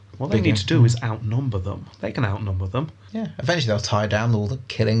people. What they need to do is outnumber them. They can outnumber them. Yeah. Eventually they'll tie down all the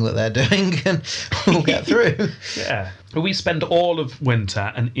killing that they're doing and we'll get through. Yeah. We spend all of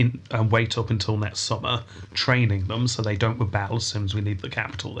winter and wait up until next summer training them so they don't rebel as soon as we leave the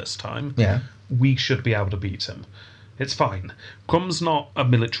capital this time. Yeah. We should be able to beat him. It's fine. Crom's not a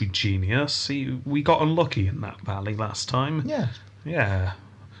military genius. We got unlucky in that valley last time. Yeah. Yeah.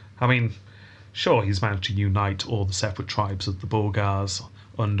 I mean, sure, he's managed to unite all the separate tribes of the Bulgars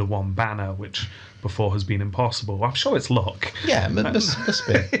under one banner, which before has been impossible. I'm sure it's luck. Yeah, must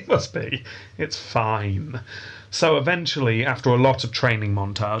be. It must be. It's fine. So eventually, after a lot of training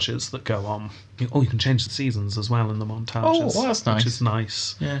montages that go on, you can change the seasons as well in the montages. Oh, well, that's nice. Which is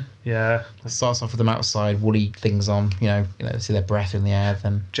nice. Yeah. Yeah. It starts off with them outside, woolly things on, see their breath in the air,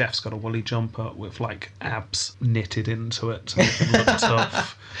 then... Jeff's got a woolly jumper with, like, abs knitted into it to make him look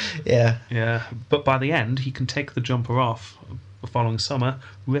tough. Yeah. Yeah. But by the end, he can take the jumper off the following summer,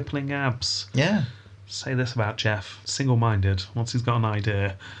 rippling abs. Yeah. Say this about Jeff, single-minded. Once he's got an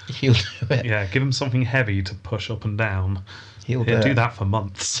idea, He'll do it. yeah, give him something heavy to push up and down. He'll He'll do it. that for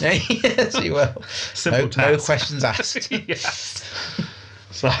months. Yes, he will. Simple No task. questions asked. Yes.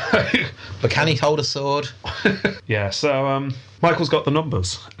 So, But can he hold a sword? yeah, so Michael's got the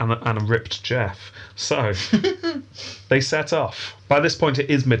numbers and a ripped Jeff. So, they set off. By this point, it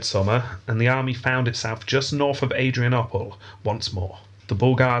is midsummer, and the army found itself just north of Adrianople once more. The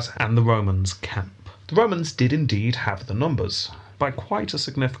Bulgars and the Romans camp. The Romans did indeed have the numbers, by quite a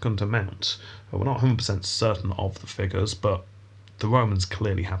significant amount. We're not 100% certain of the figures, but the Romans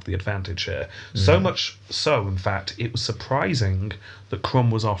clearly have the advantage here. So much so, in fact, it was surprising that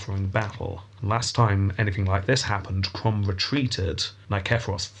Crum was offering battle. Last time anything like this happened, Crum retreated,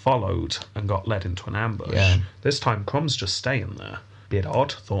 Nikephorus followed and got led into an ambush. Yeah. This time, Crum's just staying there. Bit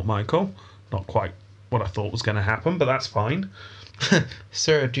odd, thought Michael. Not quite what I thought was going to happen, but that's fine.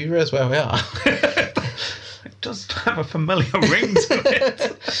 Sir, do you realise where we are? It does have a familiar ring to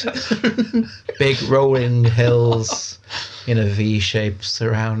it. Big rolling hills in a V shape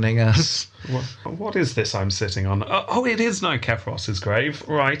surrounding us. What is this I'm sitting on? Oh, it is Nikephoros's grave.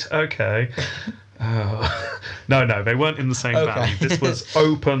 Right, okay. No, they weren't in the same valley. This was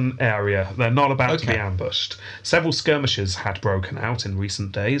open area. They're not about to be ambushed. Several skirmishes had broken out in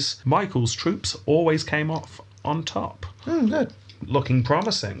recent days. Michael's troops always came off on top. Good. Looking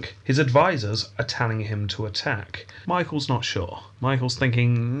promising. His advisors are telling him to attack. Michael's not sure. Michael's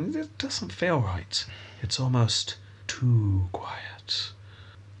thinking, it doesn't feel right. It's almost too quiet.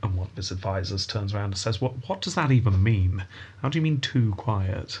 And one of his advisors turns around and says, What does that even mean? How do you mean too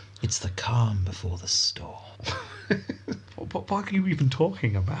quiet? It's the calm before the storm. What are you even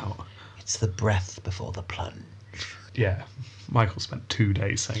talking about? It's the breath before the plunge. Yeah, Michael spent 2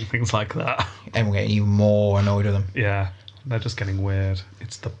 days saying things like that. And we're getting even more annoyed with them. Yeah, they're just getting weird.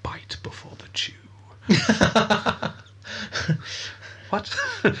 It's the bite before the chew. What?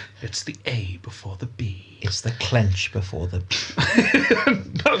 It's the A before the B. It's the clench before the...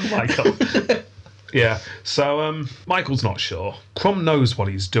 No, Michael. Yeah, so Michael's not sure. Crum knows what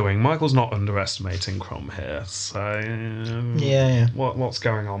he's doing. Michael's not underestimating Crum here. So Yeah. What's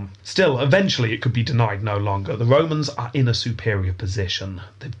going on? Still, eventually it could be denied no longer. The Romans are in a superior position.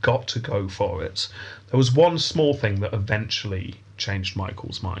 They've got to go for it. There was one small thing that eventually changed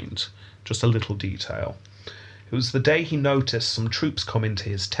Michael's mind. Just a little detail. It was the day he noticed some troops come into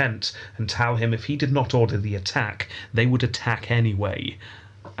his tent and tell him if he did not order the attack, they would attack anyway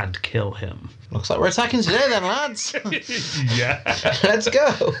and kill him. Looks like we're attacking today then, lads. Yeah. Let's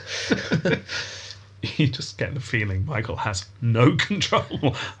go. You just get the feeling Michael has no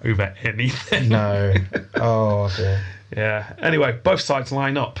control over anything. No. Oh, dear. Yeah. Anyway, both sides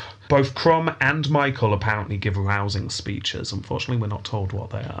line up. Both Crum and Michael apparently give rousing speeches. Unfortunately, we're not told what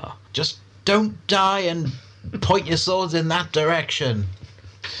they are. Just don't die and point your swords in that direction.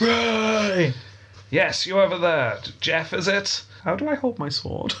 Right. Yes, you over there. Jeff, is it? How do I hold my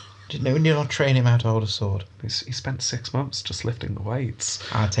sword? Didn't know when you not train him how to hold a sword. He spent 6 months just lifting the weights.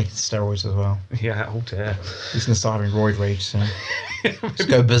 Taking steroids as well. Yeah, oh dear. He's going to start having roid rage soon. Just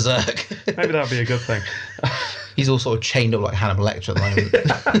go berserk. Maybe that'd be a good thing. He's all sort of chained up like Hannibal Lecter at the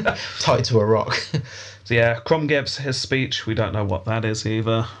moment. Tied to a rock. So yeah, Crum gives his speech. We don't know what that is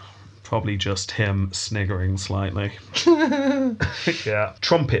either. Probably just him sniggering slightly. Yeah.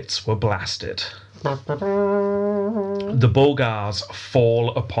 Trumpets were blasted. The Bulgars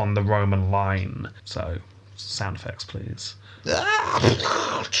fall upon the Roman line. So, sound effects, please.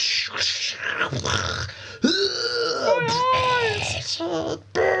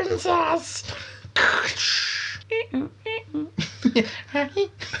 Burns us.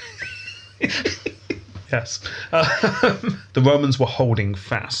 Yes. The Romans were holding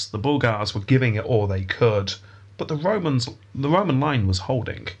fast. The Bulgars were giving it all they could. But the Roman line was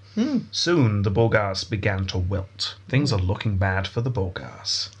holding. Soon the Bulgars began to wilt. Things are looking bad for the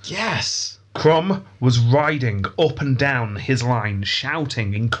Bulgars. Yes. Crum was riding up and down his line,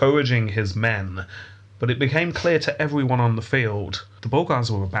 shouting, encouraging his men. But it became clear to everyone on the field the Bulgars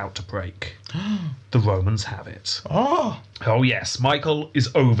were about to break. The Romans have it. Oh yes, Michael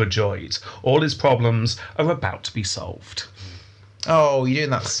is overjoyed. All his problems are about to be solved. Oh, you're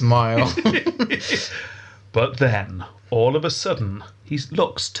doing that smile. But then, all of a sudden, he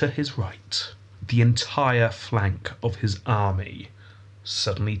looks to his right. The entire flank of his army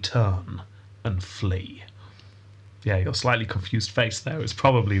suddenly turn and flee. Yeah, your slightly confused face there is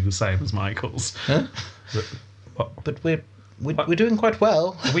probably the same as Michael's. Huh? But we're doing quite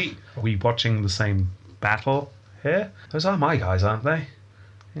well. Are we watching the same battle here? Those are my guys, aren't they?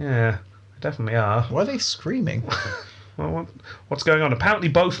 Yeah, they definitely are. Why are they screaming? Well, what's going on? Apparently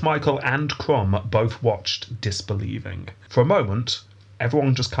both Michael and Crum both watched disbelieving. For a moment,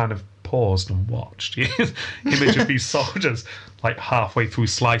 everyone just kind of paused and watched. Image of these soldiers like halfway through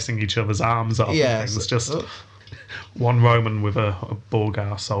slicing each other's arms off. Yeah, and things. Just one Roman with a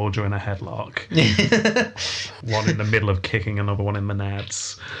Bulgar soldier in a headlock. One in the middle of kicking another one in the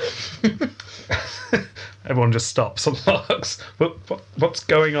nads. Everyone just stops and looks. What's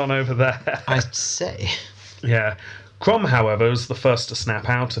going on over there? I'd say. Yeah. Crum, however, was the first to snap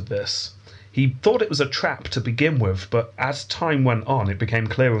out of this. He thought it was a trap to begin with, but as time went on, it became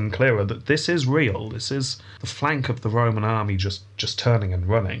clearer and clearer that this is real. This is the flank of the Roman army just turning and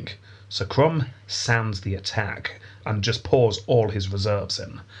running. So Crum sounds the attack and just pours all his reserves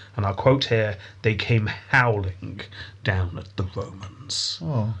in. And I'll quote here, "They came howling down at the Romans."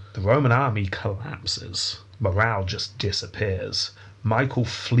 Oh. The Roman army collapses. Morale just disappears. Michael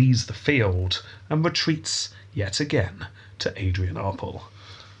flees the field and retreats yet again to Adrianople.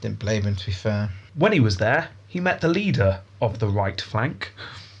 Didn't blame him, to be fair. When he was there, he met the leader of the right flank.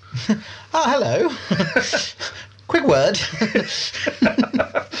 Hello. Quick word.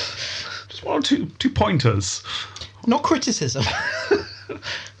 Just one or two pointers. Not criticism.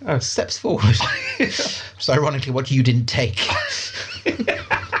 Steps forward. So ironically, what you didn't take.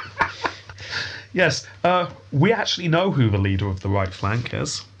 Yes, we actually know who the leader of the right flank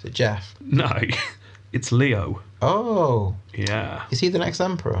is. Is it Jeff? No, it's Leo. Oh. Yeah. Is he the next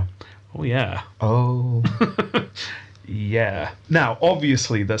emperor? Oh, yeah. Oh. Yeah. Now,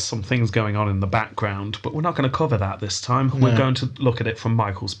 obviously, there's some things going on in the background, but we're not going to cover that this time. No. We're going to look at it from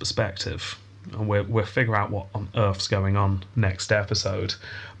Michael's perspective. And we'll figure out what on earth's going on next episode.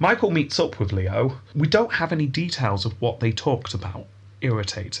 Michael meets up with Leo. We don't have any details of what they talked about,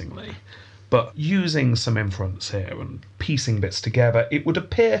 irritatingly. But using some inference here and piecing bits together, it would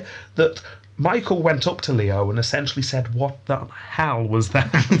appear that Michael went up to Leo and essentially said, "What the hell was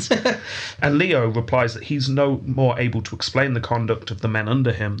that?" And Leo replies that he's no more able to explain the conduct of the men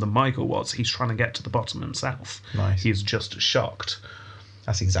under him than Michael was. He's trying to get to the bottom himself. Nice. He's just as shocked.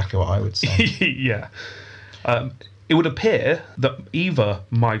 That's exactly what I would say. Yeah. It would appear that either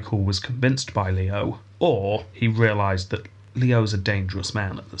Michael was convinced by Leo or he realised that Leo's a dangerous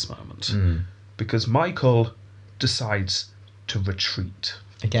man at this moment. Because Michael decides to retreat.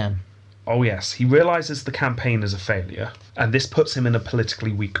 Again. Oh yes, he realises the campaign is a failure, and this puts him in a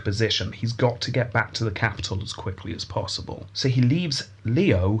politically weak position. He's got to get back to the capital as quickly as possible. So he leaves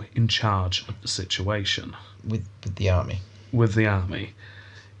Leo in charge of the situation. With the army. With the army.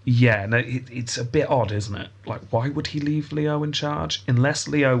 Yeah, no, it's a bit odd, isn't it? Like, why would he leave Leo in charge? Unless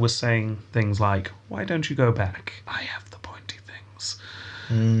Leo was saying things like, "Why don't you go back? I have the pointy things."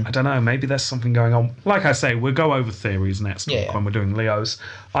 I don't know, maybe there's something going on. Like I say, we'll go over theories next week when we're doing Leo's.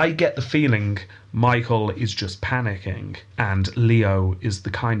 I get the feeling Michael is just panicking and Leo is the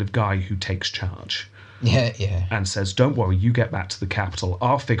kind of guy who takes charge. Yeah. And says, "Don't worry, you get back to the capital.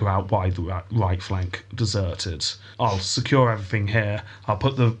 I'll figure out why the right flank deserted. I'll secure everything here. I'll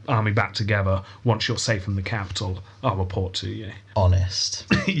put the army back together. Once you're safe in the capital, I'll report to you." Honest.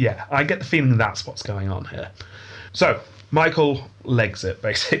 Yeah, I get the feeling that's what's going on here. So, Michael legs it,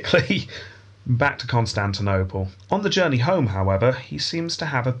 basically, back to Constantinople. On the journey home, however, he seems to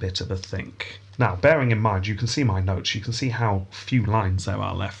have a bit of a think. Now, bearing in mind, you can see my notes, you can see how few lines there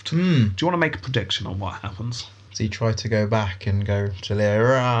are left. Do you want to make a prediction on what happens? Does he try to go back and go to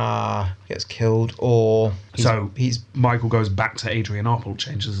Leo, gets killed, or he's Michael goes back to Adrianople,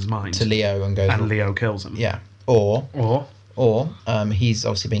 changes his mind. to Leo and goes... And Leo kills him. Yeah. Or Or he's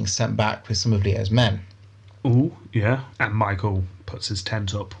obviously being sent back with some of Leo's men. Ooh, yeah. And Michael puts his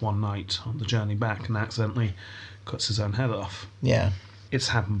tent up one night on the journey back and accidentally cuts his own head off. Yeah. It's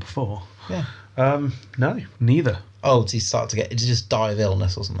happened before. Yeah. No, neither. Oh, does he start to did he just die of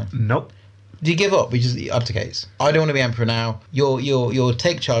illness or something? Nope. Do you give up? He just abdicates. I don't want to be emperor now. You're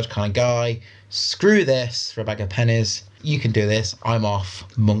take charge kind of guy. Screw this for a bag of pennies. You can do this. I'm off.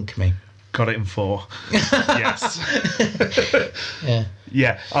 Monk me. Got it in 4. Yes. Yeah.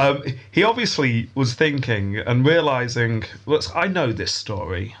 Yeah. He obviously was thinking and realising, look, I know this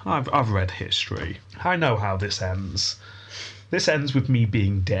story. I've read history. I know how this ends. This ends with me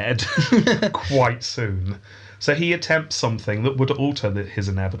being dead quite soon. So he attempts something that would alter his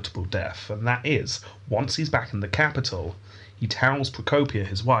inevitable death, and that is, once he's back in the capital, he tells Procopia,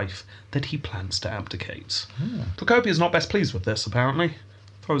 his wife, that he plans to abdicate. Procopia's not best pleased with this, apparently.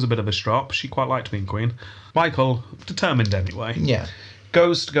 Throws a bit of a strop. She quite liked being queen. Michael, determined anyway,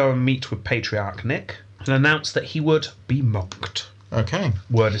 goes to go and meet with Patriarch Nick and announce that he would be monked. Okay.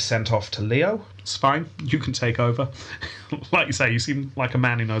 Word is sent off to Leo. It's fine. You can take over. Like you say, you seem like a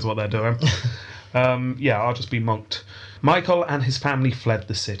man who knows what they're doing. I'll just be monked. Michael and his family fled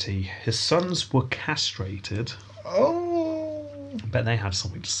the city. His sons were castrated. Oh. Bet they had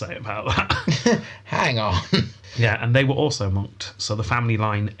something to say about that. Hang on. Yeah, and they were also monked, so the family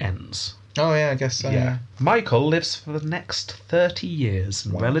line ends. Oh, yeah, I guess so. Yeah. Michael lives for the next 30 years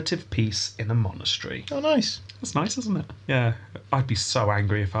in relative peace in a monastery. Oh, nice. That's nice, isn't it? Yeah. I'd be so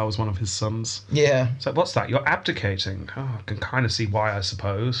angry if I was one of his sons. Yeah. So what's that? You're abdicating. Oh, I can kind of see why, I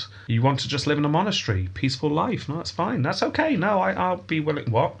suppose. You want to just live in a monastery. Peaceful life. No, that's fine. That's okay. No, I'll be willing...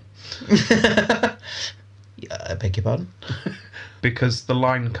 What? Yeah, I beg your pardon? Because the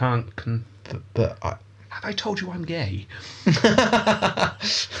line can't... But I... Have I told you I'm gay?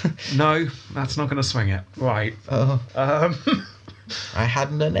 No, that's not going to swing it. Right. Oh. I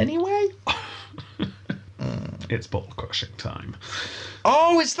hadn't done anyway. It's ball crushing time.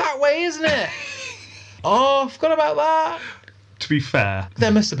 Oh, it's that way, isn't it? Oh, I forgot about that. To be fair,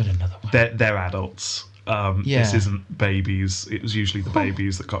 there must have been another one. They're adults. This isn't babies. It was usually the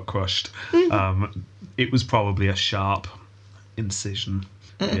babies that got crushed. It was probably a sharp incision.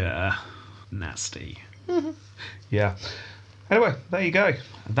 Yeah. Nasty. Yeah. Anyway, there you go.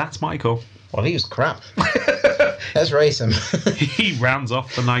 That's Michael. Well, he was crap. Let's race him. He rounds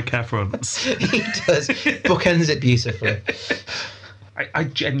off the Nicephorans. He does. Bookends it beautifully. I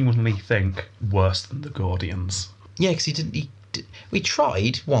genuinely think worse than the Gordians. Yeah, because he didn't... we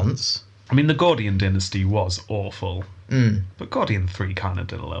tried once. I mean, the Gordian dynasty was awful. But Gordian 3 kind of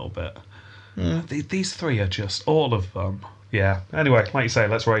did a little bit. These three are just... all of them. Yeah. Anyway, like you say,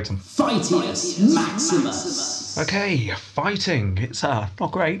 let's rate them. Fightius Maximus. Okay, fighting. It's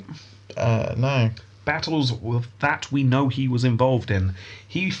not great. No. Battles that we know he was involved in.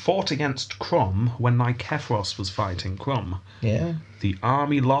 He fought against Crom when Nikephoros was fighting Crom. Yeah. The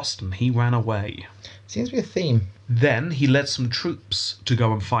army lost and he ran away. Seems to be a theme. Then he led some troops to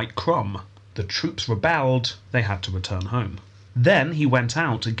go and fight Crom. The troops rebelled. They had to return home. Then he went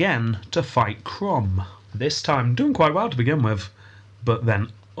out again to fight Crom. This time doing quite well to begin with, but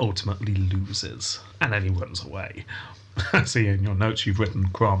then ultimately loses. And then he runs away. I see in your notes you've written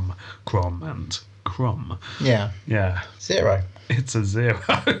Crom, and Crom. Yeah. Yeah. 0. It's a 0.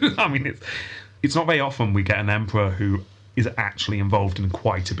 I mean, it's not very often we get an emperor who is actually involved in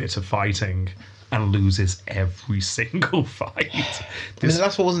quite a bit of fighting and loses every single fight. I mean,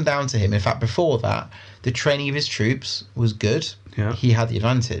 that's what wasn't down to him. In fact, before that, the training of his troops was good. Yeah. He had the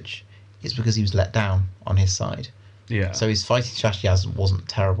advantage. It's because he was let down on his side. Yeah. So his fighting strategy wasn't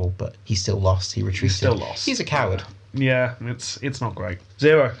terrible, but he still lost. He retreated. He still lost. He's a coward. Yeah, it's not great.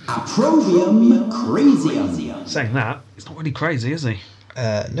 0. Approbium Crasium. Saying that, he's not really crazy, is he?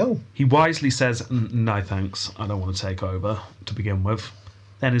 No. He wisely says, no thanks, I don't want to take over, to begin with.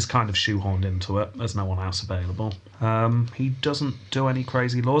 Then is kind of shoehorned into it. There's no one else available. He doesn't do any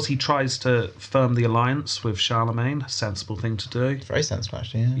crazy laws. He tries to firm the alliance with Charlemagne. Sensible thing to do. It's very sensible,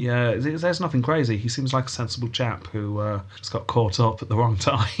 actually, yeah. Yeah, there's nothing crazy. He seems like a sensible chap who just got caught up at the wrong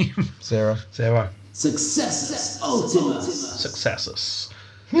time. 0. 0. Successus Ultimus. Successus.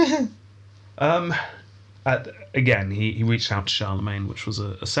 Again, he reached out to Charlemagne, which was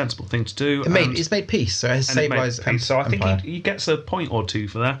a sensible thing to do. It's made peace, so it's stabilised peace. So I think he gets a point or 2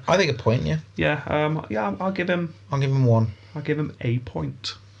 for that. I think a point, yeah. Yeah, I'll give him 1. I'll give him a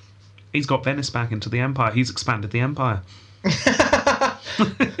point. He's got Venice back into the empire. He's expanded the empire.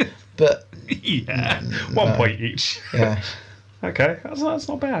 But yeah, 1 point each. Yeah. Okay, that's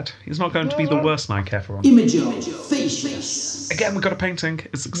not bad. He's not going to be the worst Nicephorus. Imago Facius. Again, we've got a painting.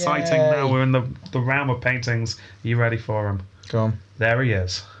 It's exciting. Yay. Now we're in the realm of paintings. Are you ready for him? Go on. There he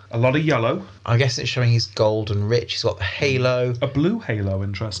is. A lot of yellow. I guess it's showing he's gold and rich. He's got the halo. A blue halo,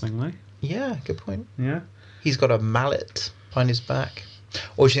 interestingly. Yeah, good point. Yeah. He's got a mallet behind his back.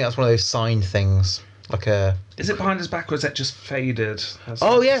 Or do you think that's one of those sign things? Like a... Is it behind his back or is that just faded?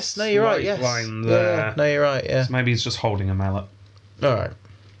 Oh, yes. No, you're right. Yes. Line there. Yeah. No, you're right. Yeah. So maybe he's just holding a mallet. All right.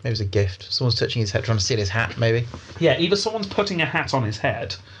 Maybe it's a gift. Someone's touching his head, trying to steal his hat, maybe. Yeah, either someone's putting a hat on his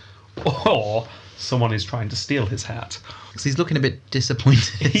head or someone is trying to steal his hat. Because he's looking a bit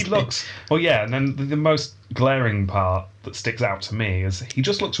disappointed. He looks... Well, yeah, and then the most glaring part that sticks out to me is he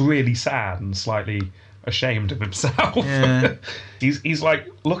just looks really sad and slightly ashamed of himself. Yeah. He's like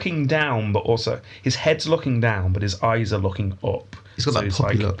looking down, but also his head's looking down, but his eyes are looking up. He's got that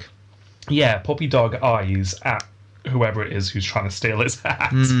puppy look. Yeah, puppy dog eyes at whoever it is who's trying to steal his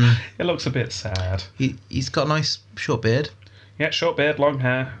hat. It looks a bit sad. He's got a nice short beard. Yeah, short beard, long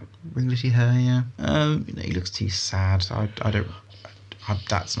hair. Ringlety hair, yeah. He looks too sad.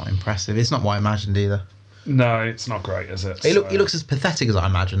 That's not impressive. It's not what I imagined either. No, it's not great, is it? He looks as pathetic as I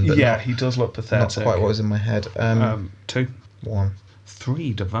imagined. But yeah, he does look pathetic. Not quite what was in my head. 2. 1.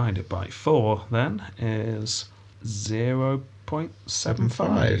 3 divided by 4 then is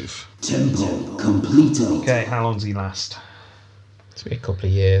 0.75. Tempo completo. Okay, how long does he last? It's been a couple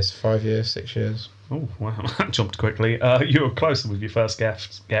of years, 5 years, 6 years. Oh, wow, that jumped quickly. You were closer with your first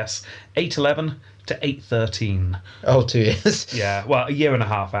guess. 8:11 to 8:13. Oh, 2 years. Yeah, well, a year and a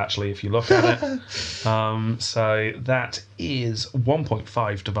half, actually, if you look at it. So that is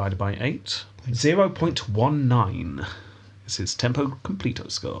 1.5 divided by 8. 0.19 is his tempo completo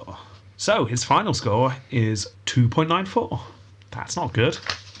score. So his final score is 2.94. That's not good.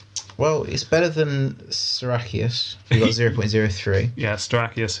 Well, it's better than Siracius, who got 0.03. Yeah,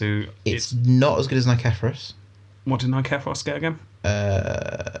 Strachius, who... It's not as good as Nikephorus. What did Nikephorus get again?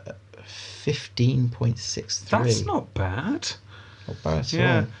 15.63. That's not bad. Not bad at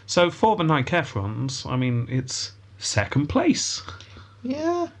Yeah. all. So for the Nikephrons, I mean, it's second place.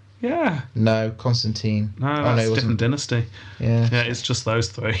 Yeah. Yeah. No, Constantine. No, Oh, that's no, it a different wasn't. dynasty. Yeah. Yeah, it's just those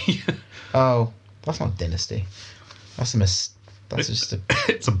three. Oh, that's not Dynasty. That's a That's just a...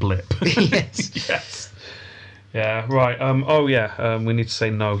 It's a blip. Yes. Yes. Yeah, right. We need to say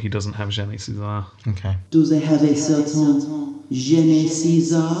no, he doesn't have Gene Caesar. Okay. Do they have a certain Gene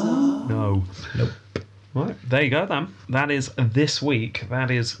Caesar? No. Nope. Right, there you go then. That is this week. That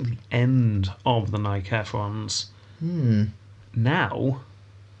is the end of the Nikephrons. Now,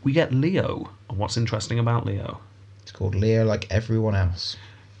 we get Leo. And what's interesting about Leo? It's called Leo like everyone else.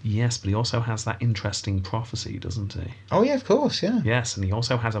 Yes, but he also has that interesting prophecy, doesn't he? Oh, yeah, of course, yeah. Yes, and he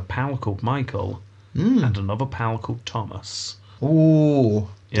also has a pal called Michael and another pal called Thomas. Ooh,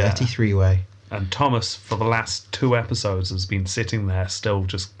 Yeah. dirty three-way. And Thomas, for the last 2 episodes, has been sitting there still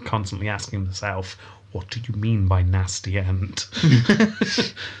just constantly asking himself, what do you mean by nasty end?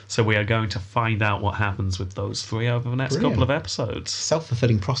 So we are going to find out what happens with those 3 over the next Brilliant. couple of episodes.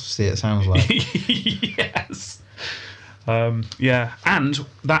 Self-fulfilling prophecy, it sounds like. Yes. Yeah, and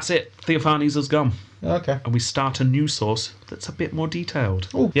that's it. Theophanes has gone. Okay. And we start a new source that's a bit more detailed.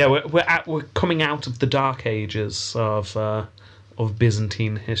 Ooh. Yeah, we're coming out of the dark ages of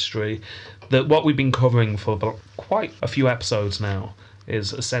Byzantine history. What we've been covering for quite a few episodes now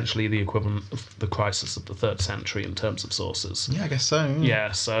is essentially the equivalent of the crisis of the 3rd century in terms of sources. Yeah, I guess so.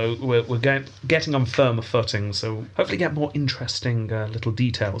 Yeah, so we're getting on firmer footing, so hopefully get more interesting little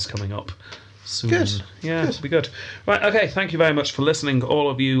details coming up soon. Good. Yeah, Good. it'll be good. Right, okay, thank you very much for listening. All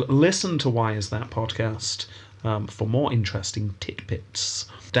of you, listen to Why Is That podcast for more interesting tidbits.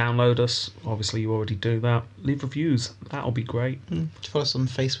 Download us. Obviously, you already do that. Leave reviews. That'll be great. Follow us on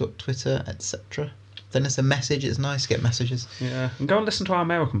Facebook, Twitter, etc. Send us a message. It's nice to get messages. Yeah, and go and listen to our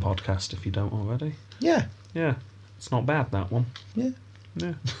American podcast if you don't already. Yeah. Yeah, it's not bad, that one. Yeah.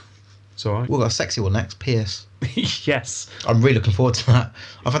 Yeah. It's all right. We've got a sexy one next, Pierce. Yes. I'm really looking forward to that.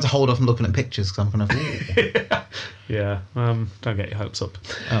 I've had to hold off on looking at pictures because I'm kind of... Yeah, don't get your hopes up.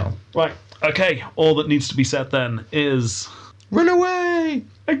 Oh. Right, okay, all that needs to be said then is... Run away!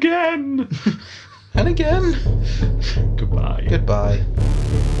 Again! And again. Goodbye. Goodbye.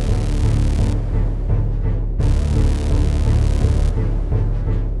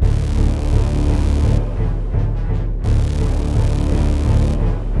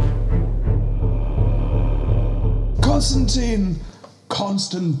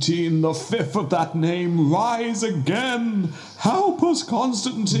 Constantine, the 5th of that name, rise again! Help us,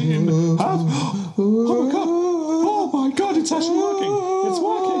 Constantine! Oh my god! Oh my god, it's actually working! It's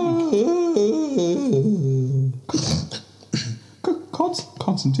working!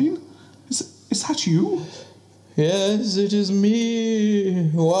 Constantine? Is that you? Yes, it is me.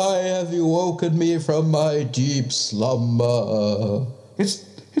 Why have you woken me from my deep slumber?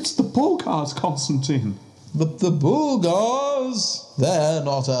 It's the Bulgars, Constantine. The Bulgars? They're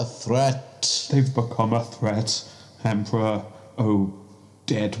not a threat. They've become a threat, Emperor. Oh,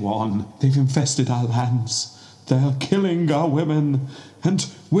 dead one. They've infested our lands. They're killing our women. And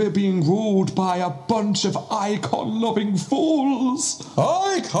we're being ruled by a bunch of icon-loving fools.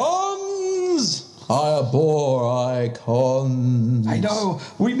 Icons! I abhor icons. I know.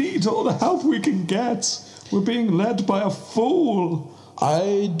 We need all the help we can get. We're being led by a fool.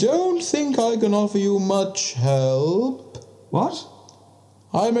 I don't think I can offer you much help. What?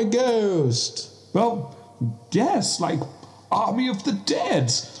 I'm a ghost. Well, yes, like Army of the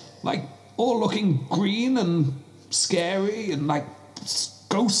Dead. Like, all looking green and scary and like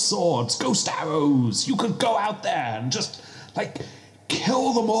ghost swords, ghost arrows. You could go out there and just, like,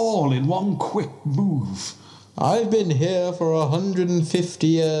 kill them all in one quick move. I've been here for 150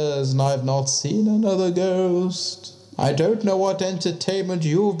 years and I've not seen another ghost. I don't know what entertainment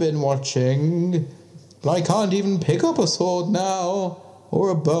you've been watching, but I can't even pick up a sword now, or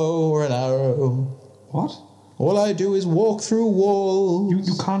a bow or an arrow. What? All I do is walk through walls.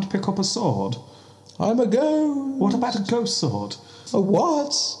 You can't pick up a sword? I'm a ghost. What about a ghost sword? A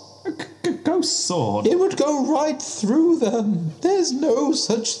what? A ghost sword? It would go right through them. There's no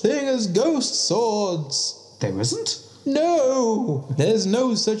such thing as ghost swords. There isn't? No, there's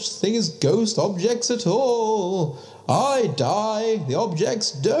no such thing as ghost objects at all. I die, the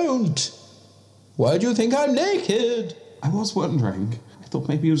objects don't. Why do you think I'm naked? I was wondering. I thought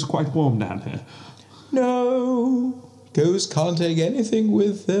maybe it was quite warm down here. No, ghosts can't take anything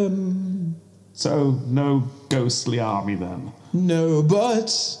with them. So, no ghostly army then? No,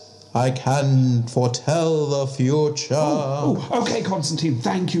 but I can foretell the future. Oh, okay, Constantine,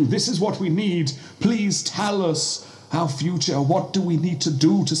 thank you. This is what we need. Please tell us our future. What do we need to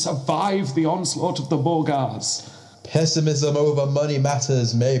do to survive the onslaught of the Borgars? Pessimism over money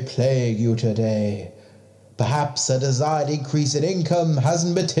matters may plague you today. Perhaps a desired increase in income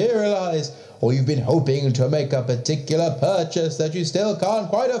hasn't materialized, or you've been hoping to make a particular purchase that you still can't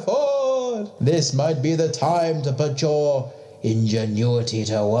quite afford. This might be the time to put your ingenuity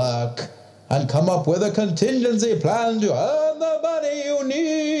to work and come up with a contingency plan to earn the money you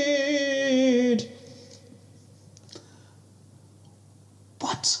need.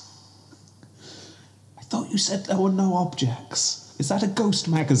 What? I thought you said there were no objects. Is that a ghost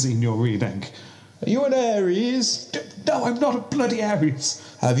magazine you're reading? Are you an Aries? No, I'm not a bloody Aries.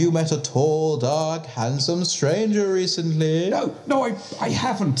 Have you met a tall, dark, handsome stranger recently? No, I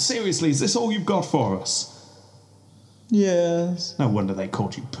haven't. Seriously, is this all you've got for us? Yes. No wonder they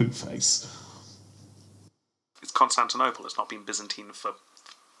called you Pooh-Face. It's Constantinople. It's not been Byzantine for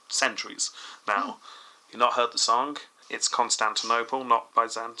centuries now. You've not heard the song? It's Constantinople, not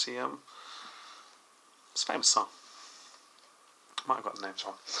Byzantium. It's a famous song. I might have got the names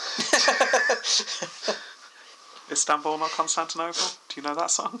wrong. Istanbul, not Constantinople? Do you know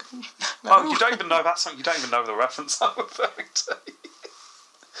that song? No. Oh, you don't even know that song? You don't even know the reference I'm referring to.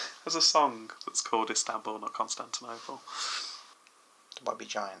 There's a song that's called Istanbul, not Constantinople. The Bobby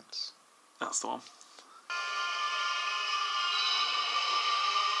Giants. That's the one.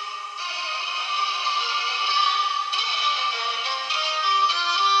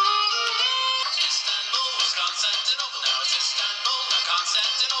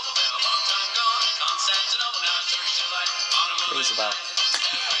 Rings a bell.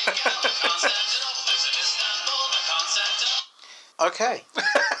 Okay.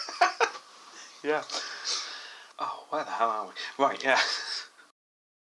 Yeah. Oh, where the hell are we? Right, yeah.